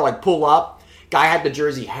saw a car like pull up. Guy had the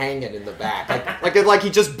jersey hanging in the back, like he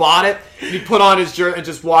just bought it and he put on his jersey and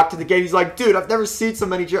just walked to the gate. He's like, dude, I've never seen so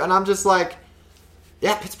many jerseys, and I'm just like,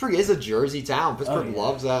 yeah, Pittsburgh is a jersey town. Pittsburgh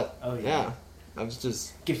loves that. Oh yeah. I was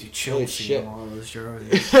just gives you chills seeing all those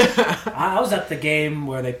jerseys. I was at the game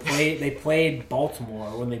where they played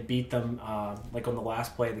Baltimore when they beat them, like on the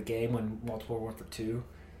last play of the game when Baltimore went for 2.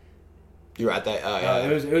 You were at that? Yeah.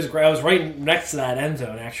 It was great. I was right next to that end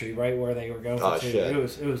zone, actually, right where they were going for 2. Shit.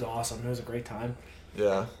 It was awesome. It was a great time.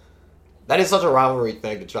 Yeah, that is such a rivalry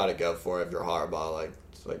thing to try to go for if you're Harbaugh. Like,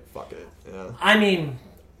 it's like fuck it. Yeah. I mean,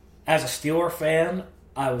 as a Steeler fan,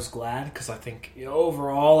 I was glad because I think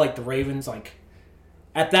overall, like the Ravens, like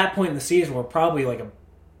at that point in the season, were probably like a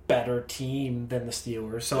better team than the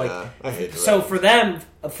Steelers. So I hate for them,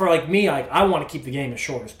 for like me, like I want to keep the game as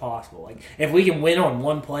short as possible. Like if we can win on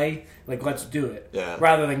one play, like let's do it. Yeah.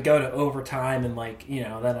 Rather than go to overtime and like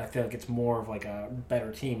then I feel like it's more of like a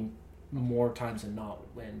better team more times than not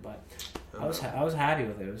would win. But I was happy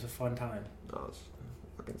with it. It was a fun time. Oh, it's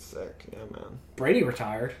fucking sick. Yeah, man. Brady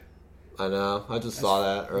retired. I know. I just saw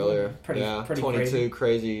that earlier. Pretty 22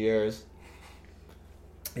 crazy years.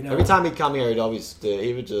 Every time he'd come here,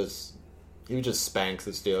 he would just spank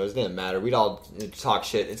the Steelers. It didn't matter. We'd all talk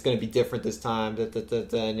shit. It's going to be different this time.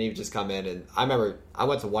 And he would just come in. And I remember I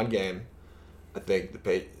went to one game. I think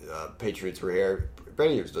the Patriots were here.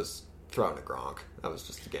 Brady was just throwing to Gronk. That was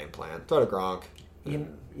just the game plan. Throw to Gronk.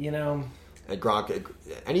 And Gronk,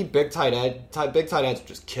 any big tight ends would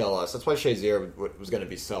just kill us. That's why Shazier was going to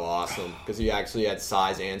be so awesome because he actually had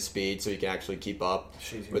size and speed, so he can actually keep up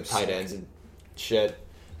with tight ends and shit.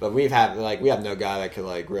 But we have no guy that can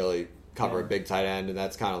like really cover a big tight end, and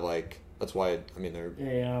that's kind of like that's why they're huge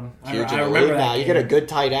in the league now. You get a good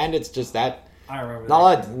tight end, it's just that. I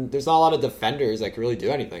remember. There's not a lot of defenders that can really do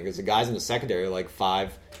anything because the guys in the secondary are like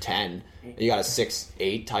 5'10". You got a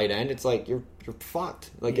 6'8" tight end. It's like you're fucked.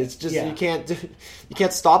 Like it's just you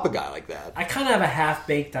can't stop a guy like that. I kind of have a half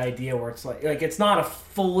baked idea where it's like it's not a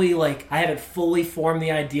fully I haven't fully formed the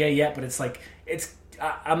idea yet, but it's like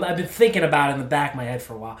I've been thinking about it in the back of my head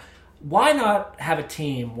for a while. Why not have a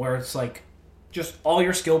team where it's like just all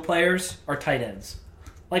your skill players are tight ends?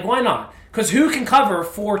 Like, why not? Because who can cover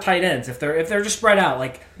 4 tight ends if they're just spread out?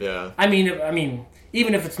 Like, Yeah. I mean,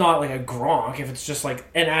 even if it's not like a Gronk, if it's just like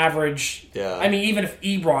an average. Yeah. I mean, even if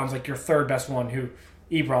Ebron's like your third best one, who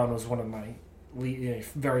Ebron was one of my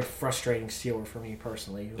very frustrating Steeler for me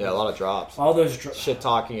personally. Yeah, a lot of drops. All those shit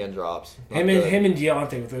talking and drops. Him and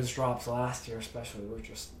Deontay with those drops last year, especially, were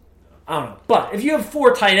just, I don't know. But if you have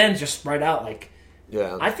 4 tight ends just spread out, like,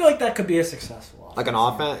 yeah, I feel like that could be a successful offense. Like an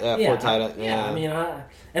offense, yeah, 4 tight ends. Yeah, I mean,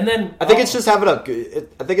 and then I think it's just having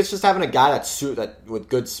a guy that with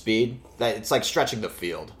good speed. That it's like stretching the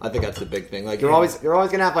field. I think that's the big thing. Like you're always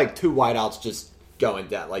gonna have like 2 wideouts just going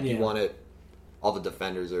down. Like you want it. All the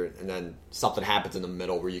defenders and then something happens in the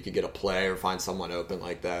middle where you could get a play or find someone open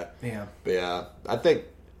like that. Yeah. But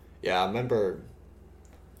yeah, I remember.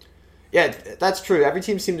 Yeah, that's true. Every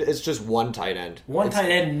team it's just 1 tight end. Tight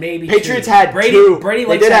end, maybe Patriots 2. had Brady, 2. Brady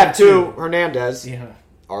they did have 2. Hernandez. Yeah.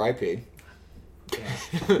 R.I.P.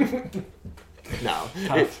 Yeah. No.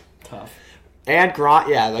 Tough. And Gronk,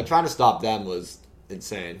 like trying to stop them was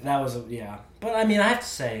insane. That was but I mean, I have to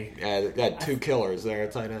say, yeah, they had 2 killers there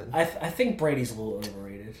at tight end. I think Brady's a little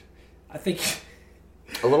overrated. I think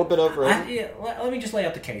a little bit overrated. Let me just lay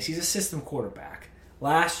out the case. He's a system quarterback.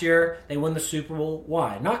 Last year they won the Super Bowl.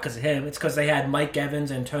 Why? Not because of him. It's because they had Mike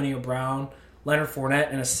Evans, Antonio Brown, Leonard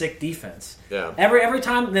Fournette, and a sick defense. Yeah. Every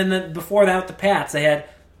time. Then before that with the Pats, they had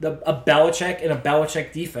a Belichick and a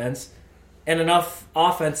Belichick defense, and enough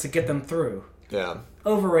offense to get them through. Yeah.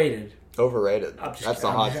 Overrated. That's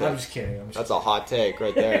a hot take. I'm just kidding. That's a hot take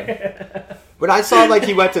right there. When I saw that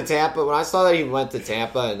he went to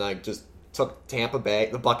Tampa and like just took Tampa Bay,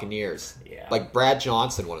 the Buccaneers. Yeah. Like Brad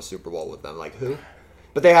Johnson won a Super Bowl with them. Like who?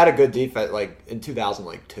 But they had a good defense, like in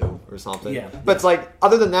 2002 or something. Yeah. But it's like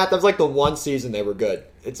other than that, that was like the one season they were good.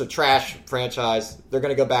 It's a trash franchise. They're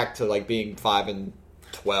gonna go back to like being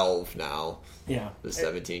 5-12 now. Yeah, the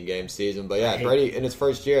 17-game season, but yeah, Brady in his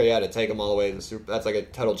first year, to take him all the way to the Super. That's like a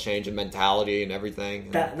total change in mentality and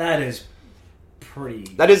everything. That is pretty.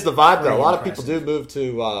 That is the vibe, though. A lot impressive. of people do move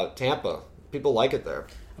to Tampa. People like it there.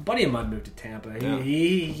 A buddy of mine moved to Tampa. Yeah.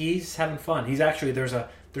 He's having fun. He's actually there's a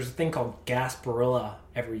thing called Gasparilla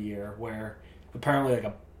every year where apparently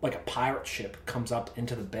like a pirate ship comes up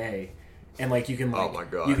into the bay. And like you can oh my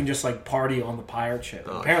God. you can just like party on the pirate ship.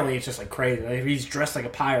 Apparently it's just like crazy. Like, he's dressed like a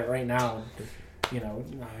pirate right now. Who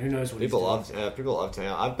knows what people he's doing. people love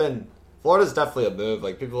Tampa. Florida's definitely a move.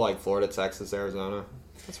 Like people like Florida, Texas, Arizona.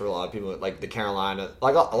 That's where a lot of people like the Carolina.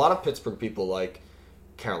 Like a lot of Pittsburgh people like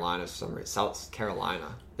Carolina for some reason. South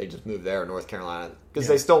Carolina. They just moved there, North Carolina, because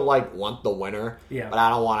they still want the winter. Yeah. But I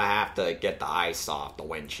don't want to have to get the ice off the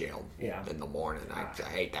windshield. Yeah. In the morning, I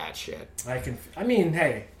hate that shit. I mean,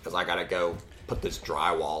 hey. Because I gotta go put this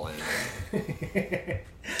drywall in.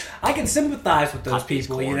 I can sympathize with those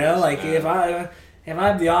people. Corners, Like if I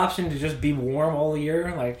have the option to just be warm all year,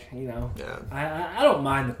 Yeah. I don't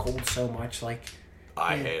mind the cold so much. Like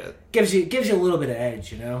I hate it. Gives you a little bit of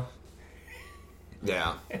edge,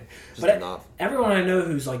 Yeah, just but enough. Everyone I know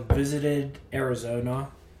who's like visited Arizona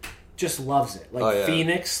just loves it. Like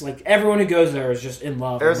Phoenix, like everyone who goes there is just in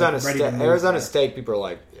love. Arizona State, people are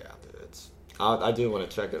like, yeah, dude, I do want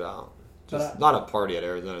to check it out. Just not a party at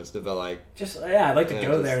Arizona State, but like I'd like to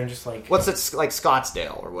go there and just like what's it like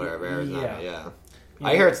Scottsdale or whatever Arizona? Yeah.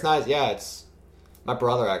 I hear it's nice. Yeah, it's my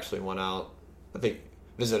brother actually went out. I think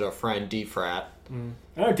visited a friend D-Frat.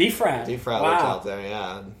 Oh, D-Frat. D-Frat lives out there.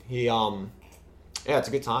 Yeah, he yeah, it's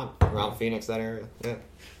a good time around Phoenix, that area. Yeah.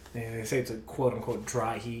 They say it's a quote-unquote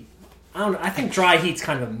dry heat. I don't know. I think dry heat's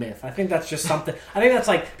kind of a myth. I think that's just something. I think that's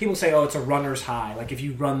like people say, oh, it's a runner's high. Like if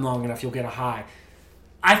you run long enough, you'll get a high.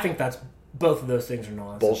 I think that's both of those things are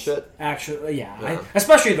nonsense. Bullshit. Actually, yeah.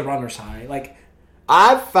 Especially the runner's high. Like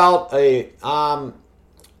I've felt I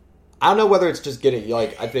don't know whether it's just getting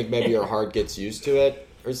like I think maybe your heart gets used to it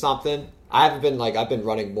or something. I've been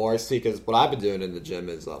running more because what I've been doing in the gym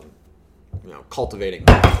is cultivating.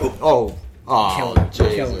 Oh, Killer.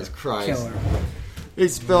 Jesus Christ! Killer. He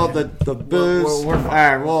spilled the booze. We're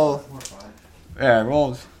fine. We're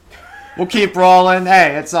fine. We'll keep rolling.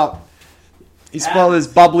 Hey, it's up. He spilled his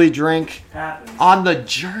bubbly drink on the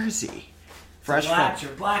jersey. Fresh black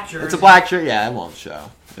jersey. It's a black jersey. Yeah, it won't show.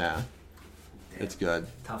 Yeah, it's good.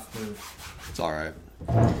 Tough move. It's all right.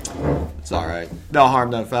 It's all right. No harm,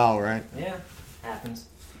 no foul, right? Yeah, happens.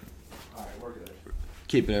 All right, we're good.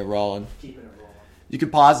 Keeping it rolling. You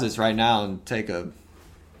could pause this right now and take a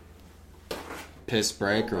piss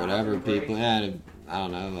break or whatever. People, I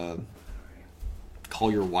don't know.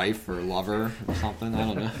 Call your wife or lover or something. I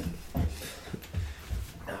don't know.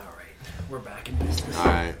 All right, we're back in business. All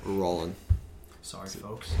right, we're rolling. Sorry,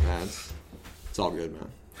 folks. Man, it's all good, man.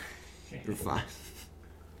 You're fine.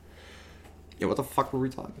 Yeah, what the fuck were we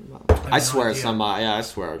talking about? I no swear idea. I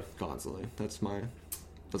swear constantly. That's my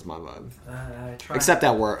vibe. I try. Except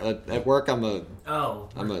at work. At work, I'm a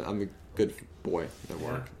good boy at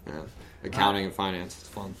work. Yeah. Accounting and finance. It's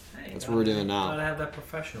fun. Hey, That's what we're doing Gotta now. have that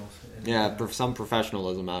professionals. Yeah, some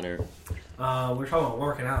professionalism out here. We're talking about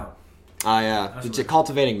working out. Yeah.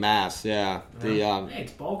 Cultivating mass. Yeah. Hey,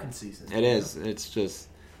 it's bulking season. It is. It's just.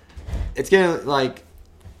 It's getting like.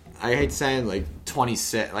 I hate saying like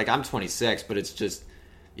 26. Like I'm 26, but it's just.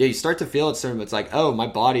 Yeah, you start to feel it certain. It's like, oh, my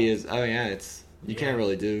body is. Oh yeah, it's. You can't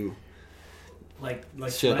really do. Like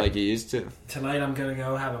shit tonight, like you used to. Tonight I'm gonna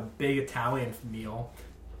go have a big Italian meal,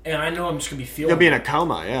 and I know I'm just gonna be feeling. You'll be in a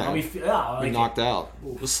coma. Yeah. I'll be Be knocked out.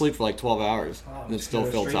 You'll sleep for like 12 hours and still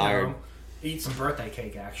feel tired. Home, eat some birthday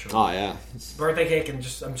cake actually. Oh yeah. Birthday cake and I'm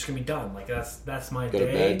just gonna be done. Like that's my Go day.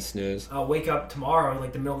 to bed, snooze. I'll wake up tomorrow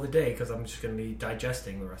like the middle of the day because I'm just gonna be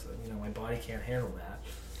digesting the rest of it. My body can't handle that.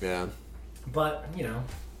 Yeah. But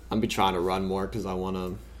I'm be trying to run more because I want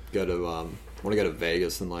to go to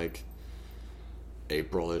Vegas in like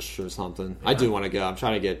April-ish or something. Yeah. I do want to go. I'm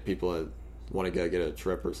trying to get people that want to go get a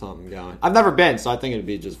trip or something going. I've never been, so I think it'd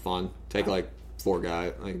be just fun. Take like four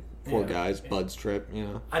guys, Bud's trip.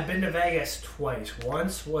 I've been to Vegas twice.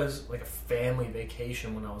 Once was like a family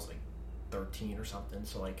vacation when I was like 13 or something.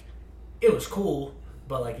 So like it was cool,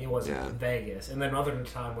 but like it wasn't Vegas. And then other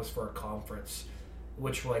time was for a conference,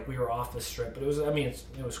 which like we were off the strip. But it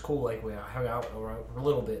was cool. Like we hung out a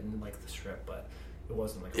little bit in like the strip, but it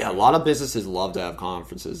wasn't like a lot of businesses love to have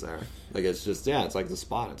conferences there. Like it's just it's like the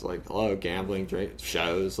spot. It's like gambling, drink,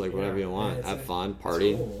 shows, like whatever you want. Have fun,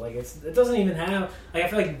 party. Cool. Like it doesn't even have like I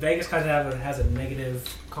feel like Vegas kind of has a negative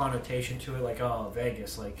connotation to it. Like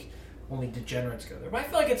Vegas, like only degenerates go there. But I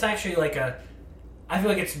feel like it's actually like I feel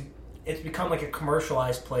like it's become like a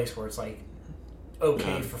commercialized place where it's like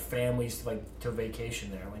okay for families to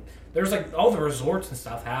vacation there. Like there's like all the resorts and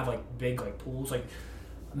stuff have like big like pools like.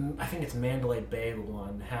 I think it's Mandalay Bay. The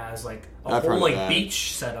one has like a whole like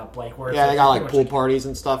beach set up, like where they got like pool parties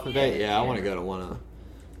and stuff. Yeah, I want to go to one of.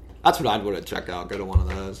 That's what I'd want to check out. Go to one of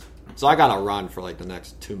those. So I gotta run for like the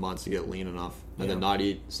next 2 months to get lean enough, and then not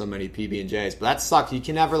eat so many PB&Js. But that sucks. You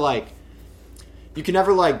can never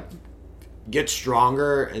get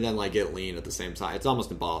stronger and then like get lean at the same time. It's almost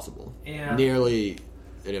impossible. Yeah, nearly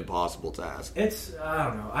an impossible task. It's I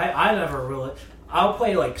don't know. I never really. I'll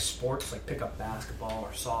play like sports, like pick up basketball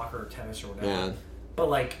or soccer or tennis or whatever. Yeah. But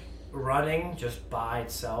like running just by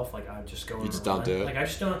itself, like I just go. You just don't do it. Like I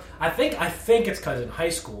just don't. I think it's because in high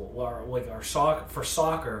school, our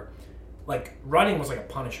soccer, like running was like a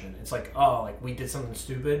punishment. It's like like we did something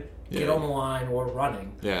stupid, get on the line or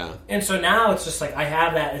running. Yeah. And so now it's just like I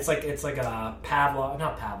have that. It's like a not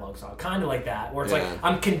Pavlov's dog, kind of like that, where it's like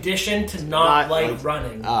I'm conditioned to not like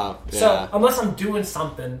running. Oh. Yeah. So unless I'm doing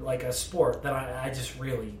something like a sport, then I just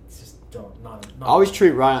really just don't not. I always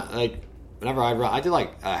treat run like whenever I run. I did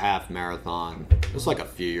like a half marathon. It was like a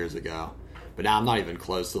few years ago, but now I'm not even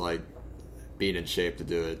close to like being in shape to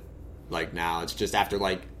do it. Like now, it's just after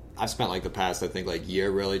like I've spent like the past I think like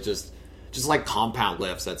year really just like compound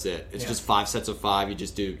lifts. That's it. It's just 5 sets of 5.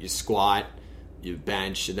 You squat, you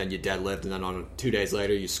bench, and then you deadlift, and then on 2 days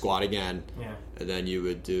later you squat again. Yeah. And then you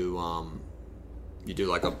would do you do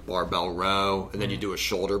like a barbell row, and then you do a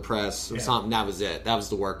shoulder press or something. That was it. That was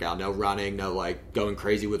the workout. No running, no like going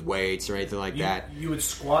crazy with weights or anything like that. You would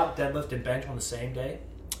squat, deadlift, and bench on the same day?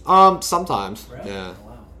 Sometimes. Really? Yeah. Oh,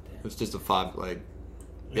 wow. Damn. It's just a 5 like.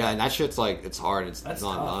 Yeah, and that shit's like it's hard. It's not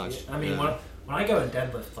much. I mean, when I go to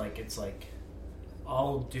deadlift, like it's like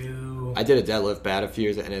I'll do. I did a deadlift bad a few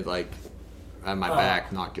years, and it like on my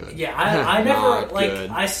back, not good. Yeah, I never like.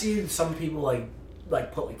 Good. I see some people like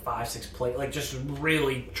put like 5-6 plate, like just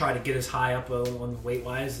really try to get as high up on weight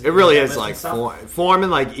wise. It really is like form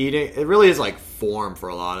and like eating. It really is like form for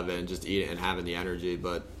a lot of it, and just eating and having the energy,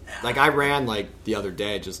 but. Like I ran like the other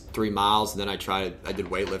day just 3 miles, and then I did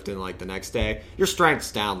weightlifting like the next day. Your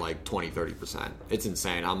strength's down like 20-30%. It's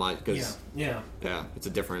insane how much because yeah, it's a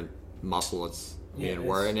different muscle. It's being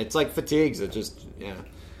work, and it's like fatigues. It just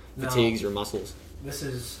fatigues your muscles. This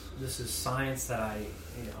is science that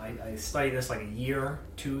I studied this like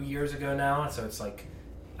 2 years ago now, so it's like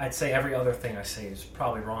I'd say every other thing I say is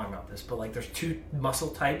probably wrong about this, but like there's 2 muscle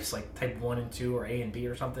types, like type 1 and 2 or A and B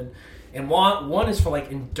or something. And one is for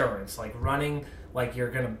like endurance, like running, like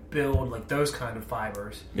you're gonna build like those kind of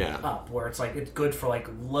fibers up, where it's like it's good for like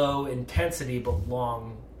low intensity but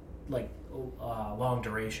long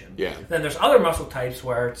duration. Yeah. Then there's other muscle types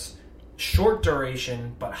where it's short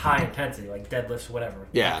duration but high intensity, like deadlifts, whatever.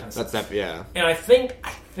 Yeah, that's that. Yeah. And I think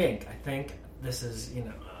this is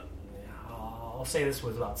I'll say this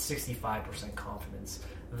with about 65% confidence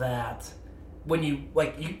that when you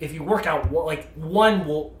if you work out, like one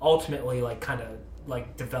will ultimately like kind of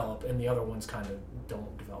like develop, and the other ones kind of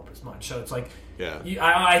don't develop as much. So it's like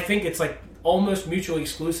I think it's like almost mutually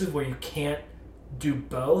exclusive where you can't do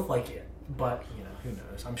both. Like, but you know, who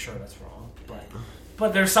knows? I'm sure that's wrong,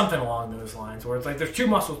 but there's something along those lines where it's like there's two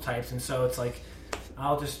muscle types, and so it's like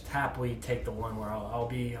I'll just happily take the one where I'll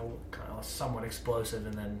be kind of somewhat explosive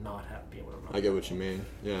and then not be able to run. I get what you mean.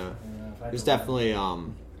 Yeah, there's definitely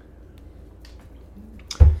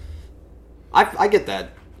I get that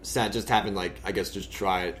sense. Just having like I guess just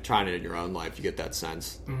trying it in your own life, you get that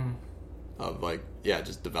sense of like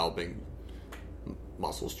just developing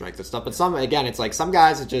muscle strength and stuff. But it's like some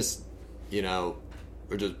guys are just are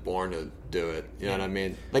just born to do it. You know what I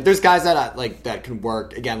mean? Like there's guys that that can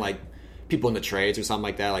work again like. People in the trades or something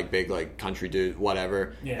like that, like big like country dude,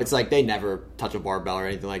 whatever. Yeah. It's like they never touch a barbell or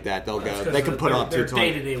anything like that. They'll go. They can put up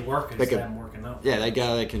 220. Day-to-day work is them working up. Yeah, they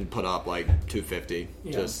go. They can put up like 250,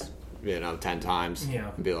 just 10 times. Yeah,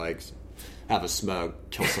 and be like, have a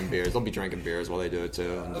smoke, kill some beers. They'll be drinking beers while they do it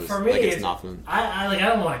too. And just, for me, like, it's nothing. I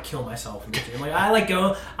don't want to kill myself in the gym. Like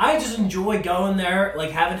I just enjoy going there,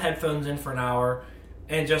 like having headphones in for an hour.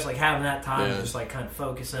 And just like having that time, just like kind of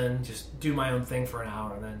focusing, just do my own thing for an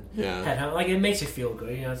hour, and then head home. Like it makes you feel good,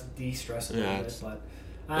 it's de-stressing a little bit. But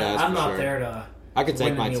I'm not there to. I could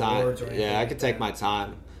take my time. Yeah, I could take my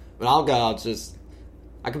time, but I'll go.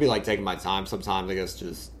 I could be like taking my time sometimes. I guess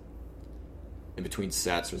just in between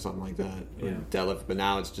sets or something like that. Yeah. Deadlift, but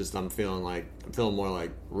now it's just I'm feeling more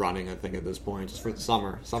like running. I think at this point, just for the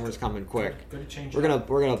summer. Summer's coming quick. Good to change. We're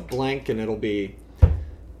gonna blink, and it'll be.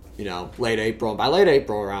 Late April. By late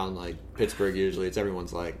April, around like Pittsburgh, usually it's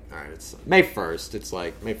everyone's like, all right, it's May 1st. It's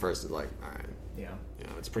like May 1st is like, all right,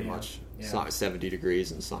 it's pretty much 70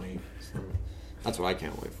 degrees and sunny. So that's what I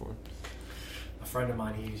can't wait for. A friend of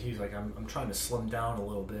mine, he's like, I'm trying to slim down a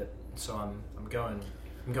little bit, so I'm going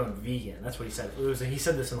vegan. That's what he said. He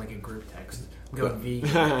said this in like a group text. I'm going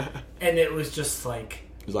vegan, and it was just like.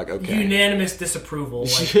 It was like okay. Unanimous disapproval.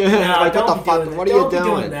 Like, like what the fuck? What are you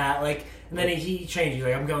doing? That like. And then he changed. He's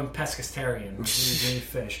like, I'm going pescatarian. Like, eating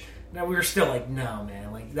fish. Now we were still like, no,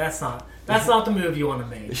 man. Like that's not the move you want to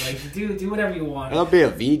make. Like do whatever you want. I'll be a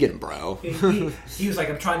vegan, bro. He was like,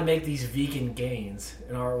 I'm trying to make these vegan gains,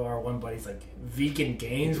 and our one buddy's like, vegan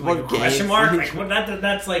gains? What like, gains? Question mark? Like what?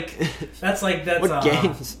 That's like what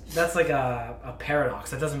gains? That's like a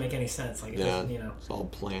paradox. That doesn't make any sense. Like it's all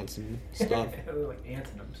plants and stuff. Like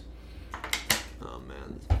antonyms. Oh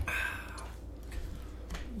man.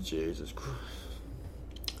 Jesus Christ.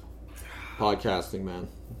 Podcasting, man.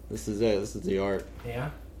 This is it. This is the art. Yeah?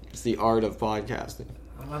 It's the art of podcasting.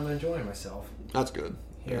 I'm enjoying myself. That's good.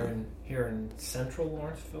 Here in central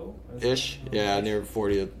Lawrenceville? Ish. Yeah, near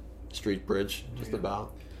 40th Street Bridge. Just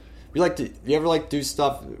about. You ever do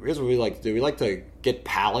stuff? Here's what we like to do. We like to get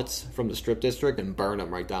pallets from the strip district and burn them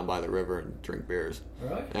right down by the river and drink beers.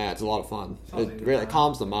 Really? Yeah, it's a lot of fun. It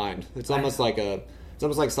calms the mind. It's almost like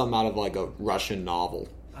something out of like a Russian novel.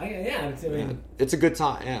 It's a good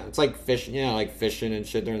time. Yeah, it's like fishing. Like fishing and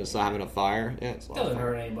shit during the summer, having a fire. Yeah, it's a lot doesn't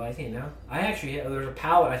hurt anybody. I actually there's a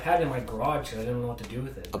pallet I've had in my garage because I didn't know what to do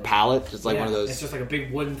with it. A pallet, just like one of those. It's just like a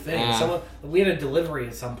big wooden thing. Yeah. We had a delivery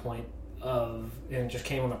at some point and it just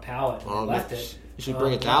came on a pallet and left it. You should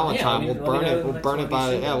bring it down one time. We'll burn it. We'll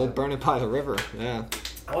burn it by the river. Yeah.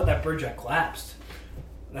 I want that bridge that collapsed.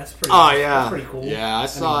 That's pretty. Oh yeah, that's pretty cool. Yeah, I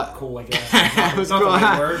saw it. Cool, I guess. It was cool.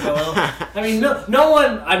 I mean, no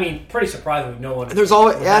one. I mean, pretty surprisingly, no one. There's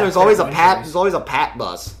always a pat. There's always a pat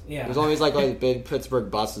bus. Yeah. There's always like a big Pittsburgh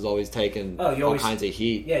bus is always taking all kinds of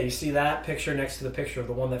heat. Yeah, you see that picture next to the picture of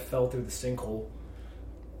the one that fell through the sinkhole.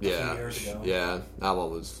 A few years ago. Yeah, that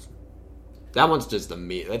one's just a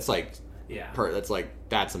meme. That's like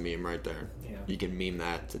that's a meme right there. Yeah. You can meme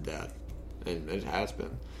that to death, and it has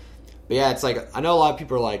been. But yeah, it's like, I know a lot of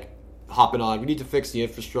people are like hopping on, we need to fix the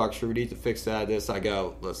infrastructure, we need to fix this. I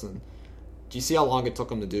go, listen, do you see how long it took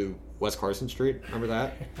them to do West Carson Street? Remember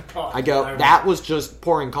that? I go, that was just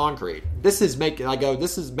pouring concrete. This is making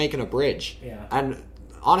a bridge. Yeah. And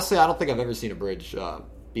honestly, I don't think I've ever seen a bridge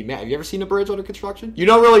be made. Have you ever seen a bridge under construction? You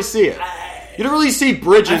don't really see it. You don't really see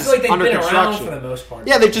bridges under construction. I feel like they've been around for the most part.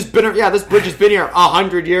 Yeah, they've just been, this bridge has been here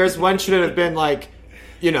 100 years. When should it have been like,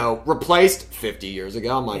 replaced 50 years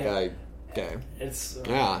ago? I'm like, okay. It's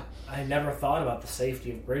I never thought about the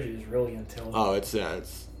safety of bridges really until. Oh,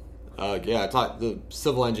 I taught the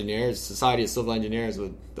civil engineers, Society of Civil Engineers.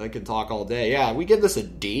 They could talk all day. Yeah, we give this a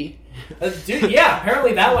D.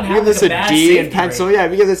 Apparently that one had we give this a D in pencil. Yeah,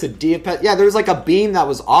 we give this a D in pencil. Yeah, there was like a beam that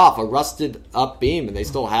was off, a rusted up beam, and they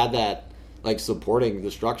still had that like supporting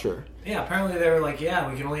the structure. Yeah, apparently they were like, yeah,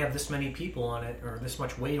 we can only have this many people on it or this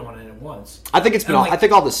much weight on it at once. I think it's been. I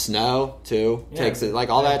think all the snow too takes it. Like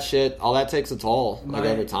all that shit, all that takes a toll. Like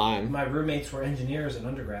over time. My roommates were engineers in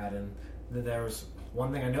undergrad, and there was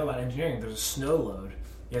one thing I know about engineering. There's a snow load.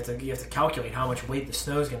 You have to calculate how much weight the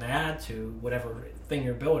snow is going to add to whatever thing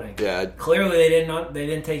you're building. Yeah. Clearly, they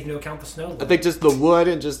didn't take into account the snow load. I think just the wood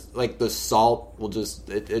and just like the salt will just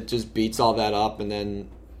it just beats all that up, and then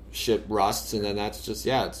shit rusts, and then that's just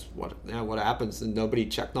it's what happens, and nobody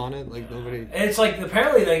checked on it. Like nobody. And it's like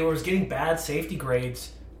apparently they was getting bad safety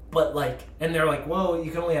grades. But and they're like, well,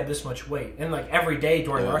 you can only have this much weight, and like every day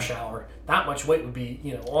during rush hour, that much weight would be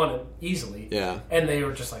on it easily. Yeah. And they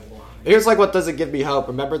were just like, well. Here's like what doesn't give me hope.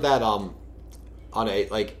 Remember that on a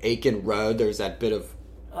like Aiken Road, there's that bit of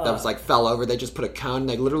that was like fell over. They just put a cone.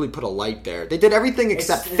 They literally put a light there. They did everything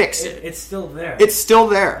except fix it. It's still there. It's still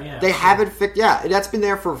there. Yeah, they haven't fixed. Yeah, that's been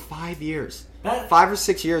there for 5 years. 5 or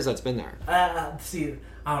 6 years. That's been there. See,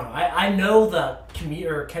 I don't know. I know the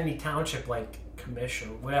Kennedy Township commission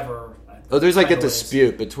or whatever. Oh, there's like a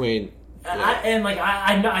dispute between.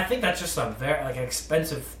 I think that's just a very an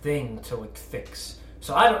expensive thing to fix.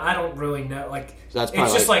 So I don't really know. So that's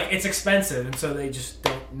it's just it's expensive, and so they just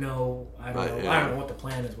don't know. I don't know. I don't know what the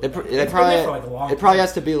plan is. With it probably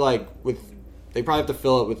has to be with. They probably have to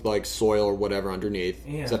fill it with soil or whatever underneath.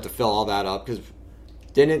 Yeah. So have to fill all that up because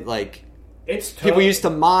didn't it's people used to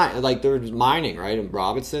mine there was mining right in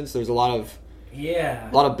Robinsons. There's a lot of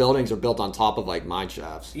buildings are built on top of mine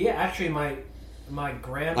shafts. Yeah, actually, my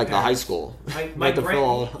grandparents, like the high school. My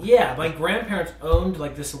grandparents owned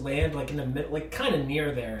this land in the middle, kind of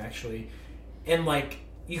near there actually, and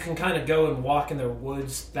you can kind of go and walk in their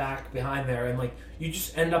woods back behind there, and you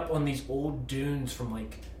just end up on these old dunes from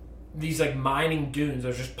these mining dunes.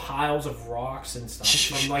 There's just piles of rocks and stuff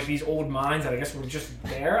from these old mines that I guess were just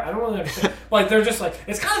there. I don't really understand. They're just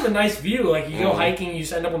it's kind of a nice view. You go hiking, you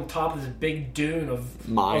just end up on top of this big dune of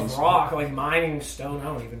rock, mining stone. I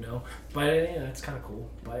don't even know, but it's kind of cool.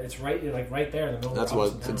 But it's right right there in the middle. That's of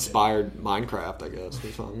what inspired Minecraft, I guess,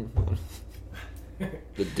 or something.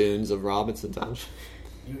 The dunes of Robinson Township.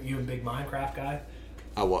 You a big Minecraft guy?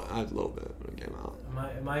 I was a little bit when it came out.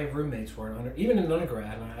 My roommates were even in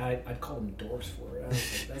undergrad, and I'd call them dorks for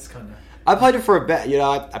it. That's kind of. I played it for a bit.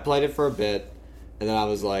 I played it for a bit, and then I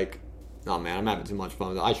was like, "Oh man, I'm having too much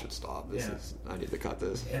fun. I should stop. I need to cut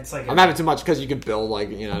this." It's I'm having too much because you can build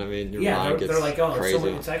you know what I mean. Your mind gets they're crazy.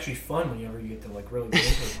 it's actually fun whenever you get to really get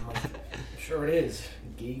into it. I'm like, sure it is,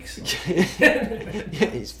 geeks.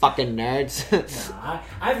 These fucking nerds. Nah,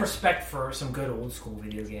 I have respect for some good old school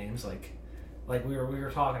video games like we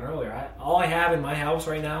were talking earlier. All I have in my house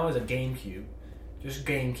right now is a GameCube. Just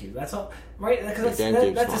GameCube. That's all, right?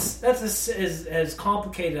 Because that's as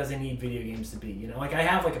complicated as I need video games to be. I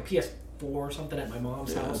have a PS4 or something at my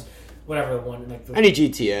mom's house. Whatever the one. Any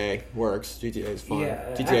GTA works. GTA is fun.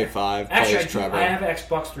 Yeah, GTA 5. Actually, Trevor. I have an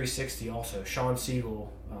Xbox 360 also. Sean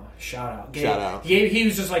Siegel. Shout out. Shout out. He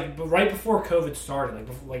was just right before COVID started.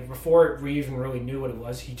 Before we even really knew what it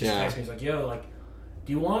was. He just texted me. He's like, "Yo,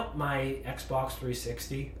 do you want my Xbox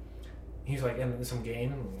 360?" He's like, "And some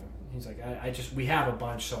game." He's like, we have a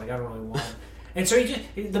bunch, so I don't really want it. And so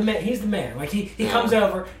he's the man. He comes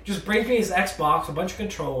over, just brings me his Xbox, a bunch of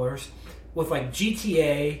controllers, with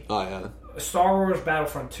GTA, Star Wars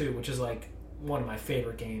Battlefront 2, which is one of my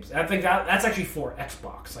favorite games. And I think that's actually for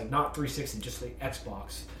Xbox, not 360, just the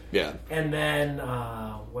Xbox. Yeah. And then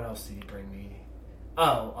what else did he bring me?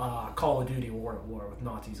 Call of Duty War at War with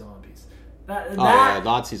Nazi zombies.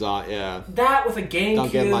 Nazis on, yeah. That with a GameCube,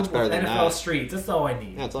 don't get much better than NFL that. Street. That's all I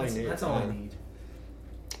need. Yeah, that's all you need. That's all I need.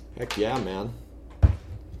 Heck yeah, man. I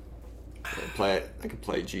could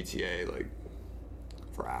play GTA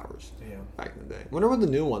for hours. Yeah. Back in the day. Wonder when the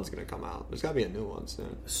new one's gonna come out. There's gotta be a new one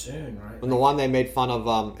soon. Soon, right? When the one they made fun of,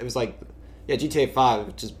 it was GTA 5,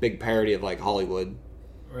 which is a big parody of Hollywood.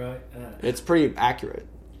 Right. It's pretty accurate.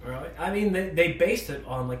 Right. I mean, they based it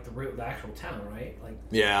on the actual town, right?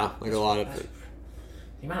 Yeah, a lot of it.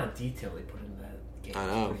 The amount of detail they put into that game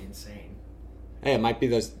is pretty insane. Hey,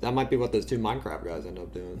 that might be what those two Minecraft guys end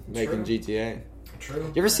up doing, making GTA.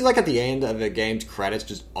 True. You ever see at the end of a game's credits,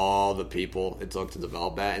 just all the people it took to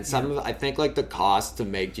develop that, and some of it, I think the cost to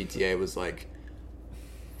make GTA was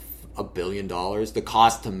 $1 billion. The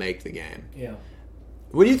cost to make the game. Yeah.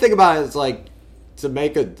 What do you think about it? It's to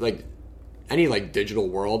make any digital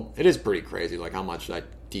world, it is pretty crazy how much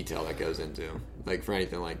detail that goes into for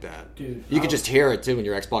anything like that. Dude, you could just hear it too when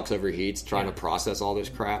your Xbox overheats trying to process all this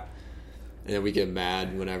crap, and then we get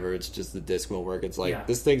mad whenever it's just the disc won't work. It's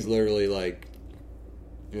this thing's literally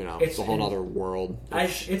it's a whole other world.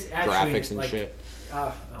 It's actually graphics and shit.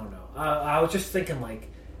 I don't know. I was just thinking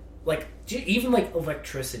even like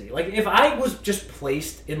electricity. Like if I was just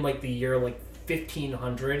placed in like the year like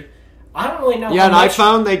 1500, I don't really know. Yeah, an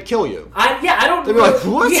iPhone, they'd kill you. I don't. They'd be like,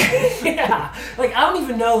 what? Yeah, like I don't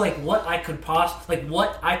even know like what I could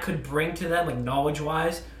what I could bring to them like knowledge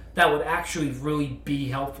wise that would actually really be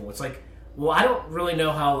helpful. It's like, well, I don't really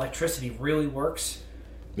know how electricity really works.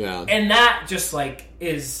 Yeah, and that just like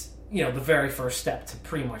is the very first step to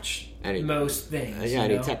pretty much most things. Yeah,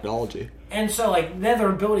 any technology. And so like then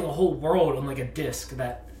they're building a whole world on like a disc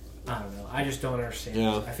that I don't know. I just don't understand.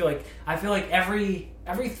 Yeah. I feel like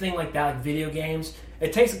everything like that, like video games,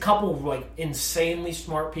 it takes a couple of like insanely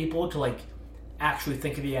smart people to like actually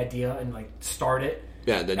think of the idea and like start it.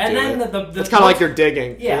 Yeah, and then the it's kind of like you're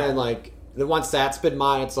digging. Yeah. And then like once that's been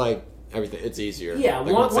mined, it's like everything. It's easier. Yeah.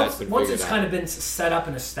 Like, once it's kind of been set up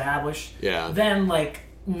and established. Yeah. Then like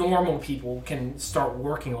normal people can start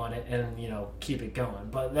working on it and keep it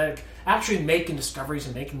going. But like actually making discoveries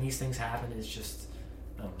and making these things happen is just.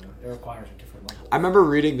 I don't know. It requires a different level. I remember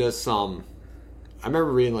reading this. I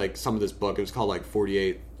remember reading like some of this book. It was called like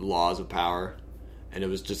 48 Laws of Power, and it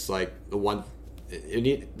was just like the one.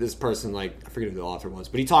 This person, like, I forget who the author was,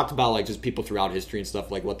 but he talked about like just people throughout history and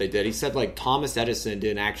stuff, like what they did. He said like Thomas Edison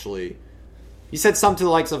didn't actually. He said something to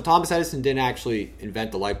the likes of Thomas Edison didn't actually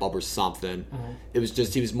invent the light bulb or something. Mm-hmm. It was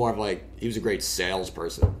just he was more of like he was a great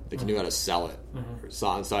salesperson. Like he knew how to sell it.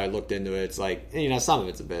 Mm-hmm. So I looked into it. It's like some of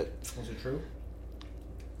it's a bit. Was it true?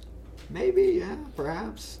 Maybe, yeah,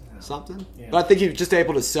 perhaps something. Yeah. But I think he was just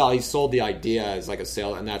able to sell. He sold the idea as like a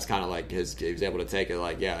sale, and that's kind of like his. He was able to take it.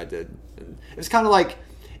 Like, yeah, I did. And it was kind of like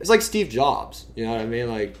it's like Steve Jobs. You know what I mean?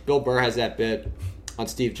 Like Bill Burr has that bit on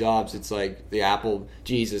Steve Jobs. It's like the Apple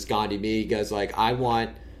Jesus Gandhi me. He goes like, I want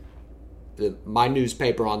my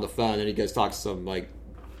newspaper on the phone, and he goes talks to some like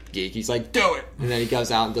geek. He's like, do it, and then he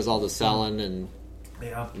goes out and does all the selling and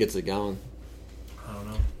gets it going. I don't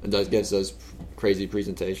know. And gives those crazy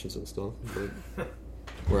presentations and stuff.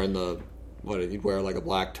 Wearing he'd wear like a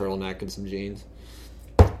black turtleneck and some jeans.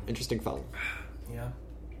 Interesting fellow. Yeah.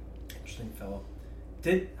 Interesting fellow. I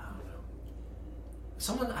don't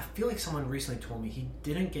know. I feel like someone recently told me he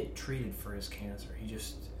didn't get treated for his cancer. He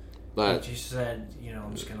just said,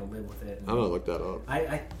 I'm just gonna live with it. I'm gonna look that up.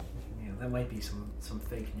 That might be some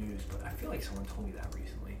fake news, but I feel like someone told me that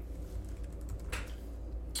recently.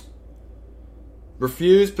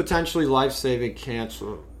 Refused potentially life-saving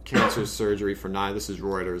cancer surgery for 9. This is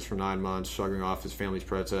Reuters for 9 months, shrugging off his family's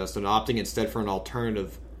protest and opting instead for an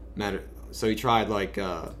alternative So he tried like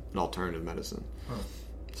an alternative medicine. Huh.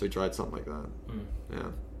 So he tried something like that. Yeah,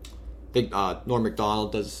 I think Norm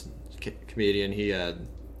Macdonald does comedian. He had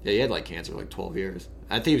like cancer for like 12 years.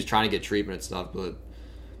 I think he was trying to get treatment and stuff, but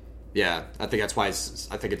yeah, I think that's why. I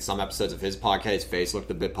think in some episodes of his podcast, his face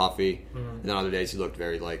looked a bit puffy, and then other days he looked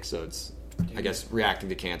very so it's. I guess reacting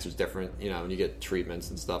to cancer is different, when you get treatments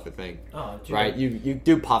and stuff. I think, right? You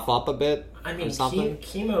do puff up a bit. I mean,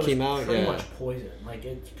 chemo is pretty much poison. Like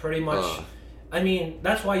it's pretty much. I mean,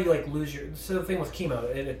 that's why you like lose your. So the thing with chemo,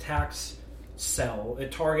 it attacks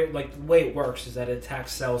the way it works is that it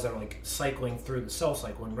attacks cells that are like cycling through the cell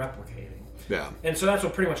cycle and replicating. Yeah. And so that's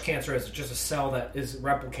what pretty much cancer is. It's just a cell that is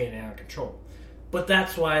replicating out of control. But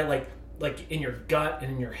that's why like in your gut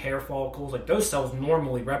and in your hair follicles, like those cells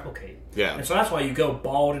normally replicate. Yeah. And so that's why you go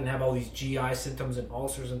bald and have all these GI symptoms and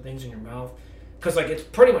ulcers and things in your mouth. Because like it's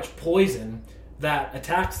pretty much poison that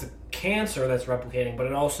attacks the cancer that's replicating, but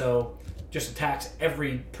it also just attacks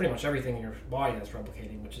pretty much everything in your body that's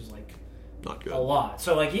replicating, which is like not good. A lot.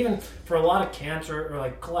 So like even for a lot of cancer or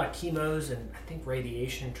like a lot of chemos and I think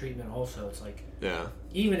radiation treatment also, it's like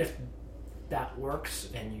even if that works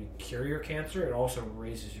and you cure your cancer, it also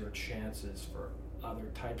raises your chances for other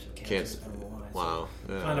types of cancer. Wow.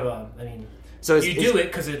 So kind of so you do it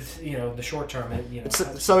because it's the short term.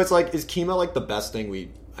 So it's like, is chemo like the best thing we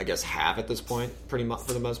I guess have at this point, pretty much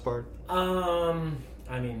for the most part? I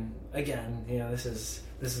mean, again, this is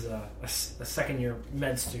a second year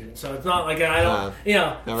med student, so it's not like I don't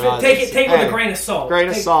take it with a grain of salt. Grain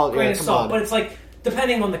of salt. But it's like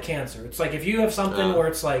depending on the cancer. It's like if you have something where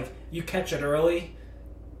it's like you catch it early,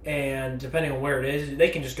 and depending on where it is, they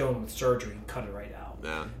can just go in with surgery and cut it right out.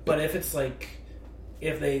 Yeah. But if it's like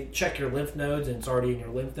if they check your lymph nodes and it's already in your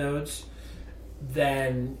lymph nodes,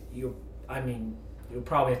 then you'll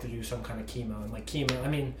probably have to do some kind of chemo. And like chemo, I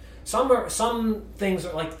mean, some things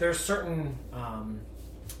are like there's certain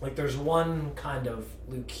like there's one kind of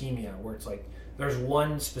leukemia where it's like there's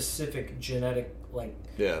one specific genetic like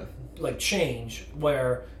change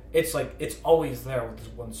where it's like it's always there with this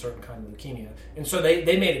one certain kind of leukemia, and so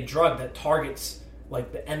they made a drug that targets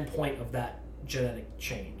like the end point of that genetic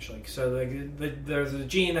change. Like, so there's a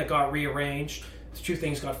gene that got rearranged. The two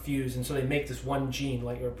things got fused, and so they make this one gene,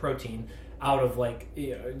 like, or protein, out of, like,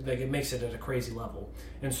 you know, like, it makes it at a crazy level.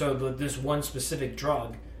 And so this one specific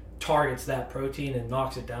drug targets that protein and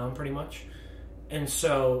knocks it down pretty much. And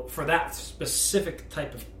so for that specific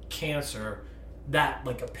type of cancer, that,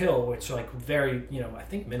 like, a pill, which, like, very, you know, I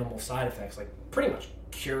think minimal side effects, like, pretty much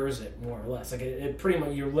cures it more or less. Like, it pretty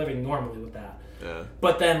much, you're living normally with that. Yeah.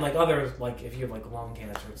 But then, like, other, like, if you have, like, lung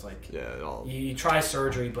cancer, it's like, Yeah. you try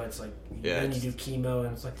surgery, but it's like, Yeah, then you do chemo,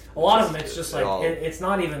 and it's like, a lot of them, it's just like, it's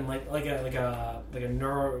not even like a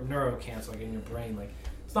neuro cancer, like, in your brain. Like,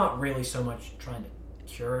 it's not really so much trying to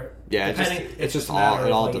cure it. Yeah, it's just all,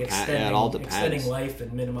 it all depends. Yeah, it all depends. Extending life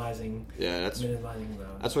and minimizing. Yeah, minimizing the.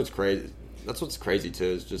 That's what's crazy. That's what's crazy too.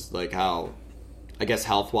 Is just like how, I guess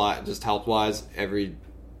health wise,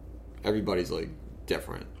 everybody's like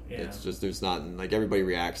different. Yeah. It's just there's not like everybody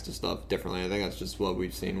reacts to stuff differently. I think that's just what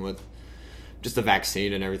we've seen with just the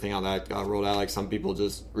vaccine and everything, how that got rolled out. Like some people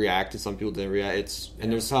just reacted, some people didn't react.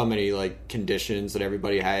 And there's so many like conditions that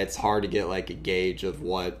everybody had. It's hard to get like a gauge of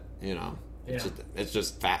what, you know. It's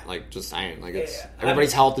just fat, like just saying, like it's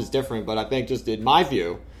everybody's health is different. But I think just in my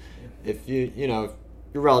view, if you're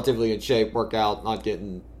relatively in shape, work out, not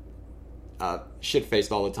getting shit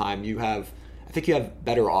faced all the time, I think you have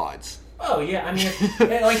better odds. Oh yeah, I mean,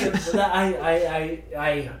 like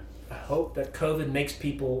I hope that COVID makes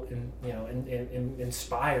people,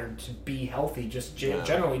 inspired to be healthy, just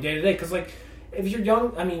generally day to day. Because like, if you're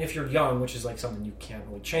young, which is like something you can't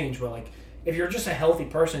really change, but like, if you're just a healthy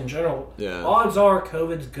person in general, odds are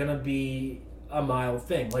COVID's gonna be a mild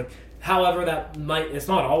thing. Like, however, it's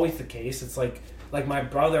not always the case. It's like my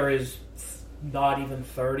brother is not even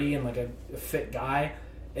 30 and like a fit guy.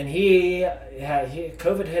 And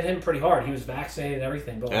COVID hit him pretty hard. He was vaccinated and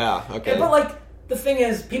everything. But but like the thing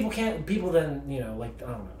is, people then, like,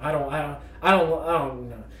 I don't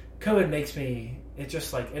know. COVID makes me. It's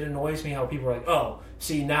just like, it annoys me how people are like, oh,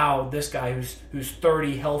 see, now this guy who's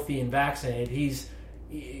 30, healthy and vaccinated,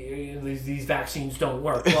 these vaccines don't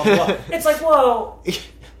work. Blah, blah, blah. It's like, well,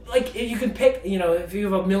 like, you can pick, if you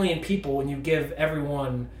have 1 million people and you give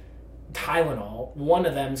everyone Tylenol, one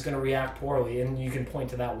of them is going to react poorly, and you can point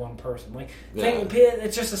to that one person. Like,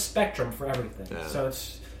 it's just a spectrum for everything. Yeah. So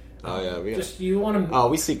it's you want to. Oh,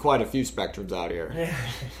 we see quite a few spectrums out here.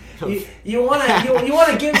 you want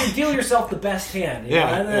to deal yourself the best hand.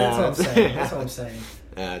 That's what I'm saying. That's what I'm saying.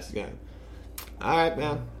 Yeah, it's good. All right,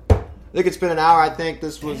 man. I think it's been an hour. I think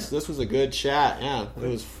this was a good chat. Yeah, it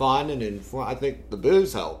was fun and informed. I think the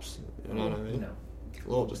booze helps. You know what I mean?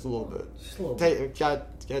 Just a little bit. Just a little bit. Gotta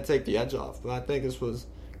take the edge off. But I think this was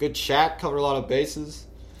a good chat. Covered a lot of bases.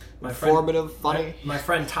 Informative, funny. My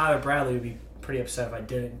friend Tyler Bradley would be pretty upset if I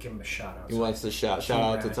didn't give him a shout out. He wants to shout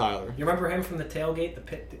out to Tyler. You remember him from the tailgate, the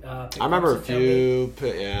pit? I remember a few.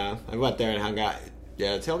 I went there and hung out.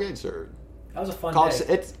 Yeah, tailgates are. That was a fun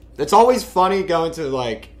day. It's always funny going to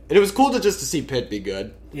like. And it was cool to see Pitt be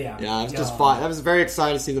good. Yeah. Yeah, it was just fun. I was very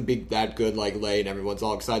excited to see them be that good, like, late, and everyone's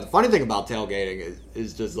all excited. The funny thing about tailgating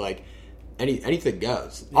is just, like, anything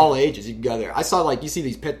goes. Yeah. All ages, you can go there. I saw, like, you see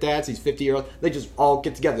these Pitt dads, these 50-year-olds, they just all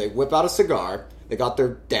get together. They whip out a cigar. They got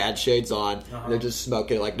their dad shades on. And they're just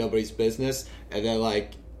smoking it like nobody's business. And then,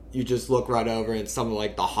 like, you just look right over and some of,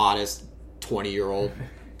 like, the hottest 20-year-old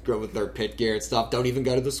go with their Pitt gear and stuff. Don't even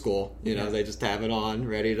go to the school. They just have it on,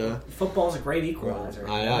 ready to. Football's a great equalizer.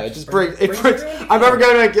 I know. It just brings. I remember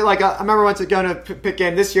going to I remember once going to Pitt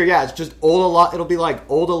game this year. Yeah, it's just it'll be like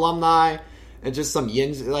old alumni and just some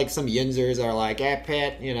yinzers are like,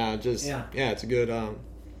 Pitt. It's a good.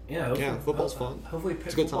 Football's fun. Hopefully,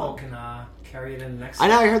 Pitt football can carry it in the next. I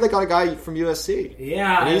know. I heard they got a guy from USC.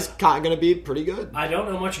 Yeah, and he's going to be pretty good. I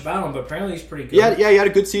don't know much about him, but apparently he's pretty good. Yeah. He had a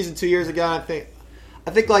good season 2 years ago. I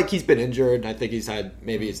think like he's been injured, and I think he's had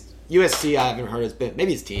maybe his USC. I haven't heard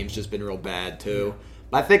maybe his team's just been real bad too.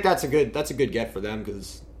 But I think that's a good get for them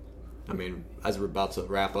because, I mean, as we're about to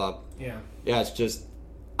wrap up, it's just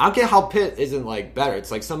I don't get how Pitt isn't like better. It's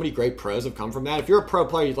like so many great pros have come from that. If you're a pro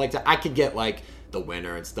player, you'd like to. I could get like the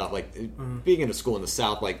winner and stuff like being in a school in the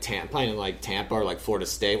South, like playing in like Tampa or like Florida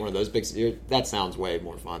State, one of those big. That sounds way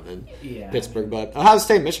more fun than Pittsburgh. But Ohio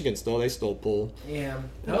State, Michigan, they still pull. Yeah,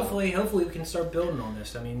 hopefully we can start building on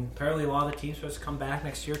this. I mean, apparently a lot of the teams supposed to come back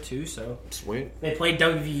next year too. So sweet. They play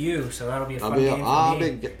WVU, so that'll be a fun game for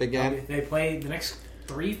me. Big game. They play the next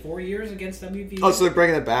 3-4 years against WVU. Oh, so they're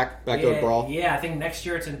bringing it back to a brawl. Yeah, I think next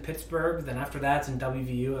year it's in Pittsburgh. Then after that, it's in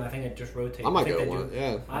WVU, and I think it just rotates. I might go one.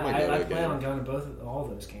 Yeah, I plan on going to all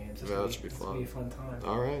those games. That should be fun. It'll be a fun time.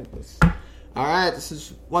 All right. This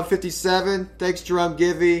is 157. Thanks, Jerome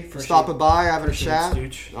Givey, for stopping by, having a chat.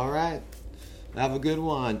 All right. Have a good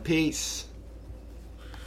one. Peace.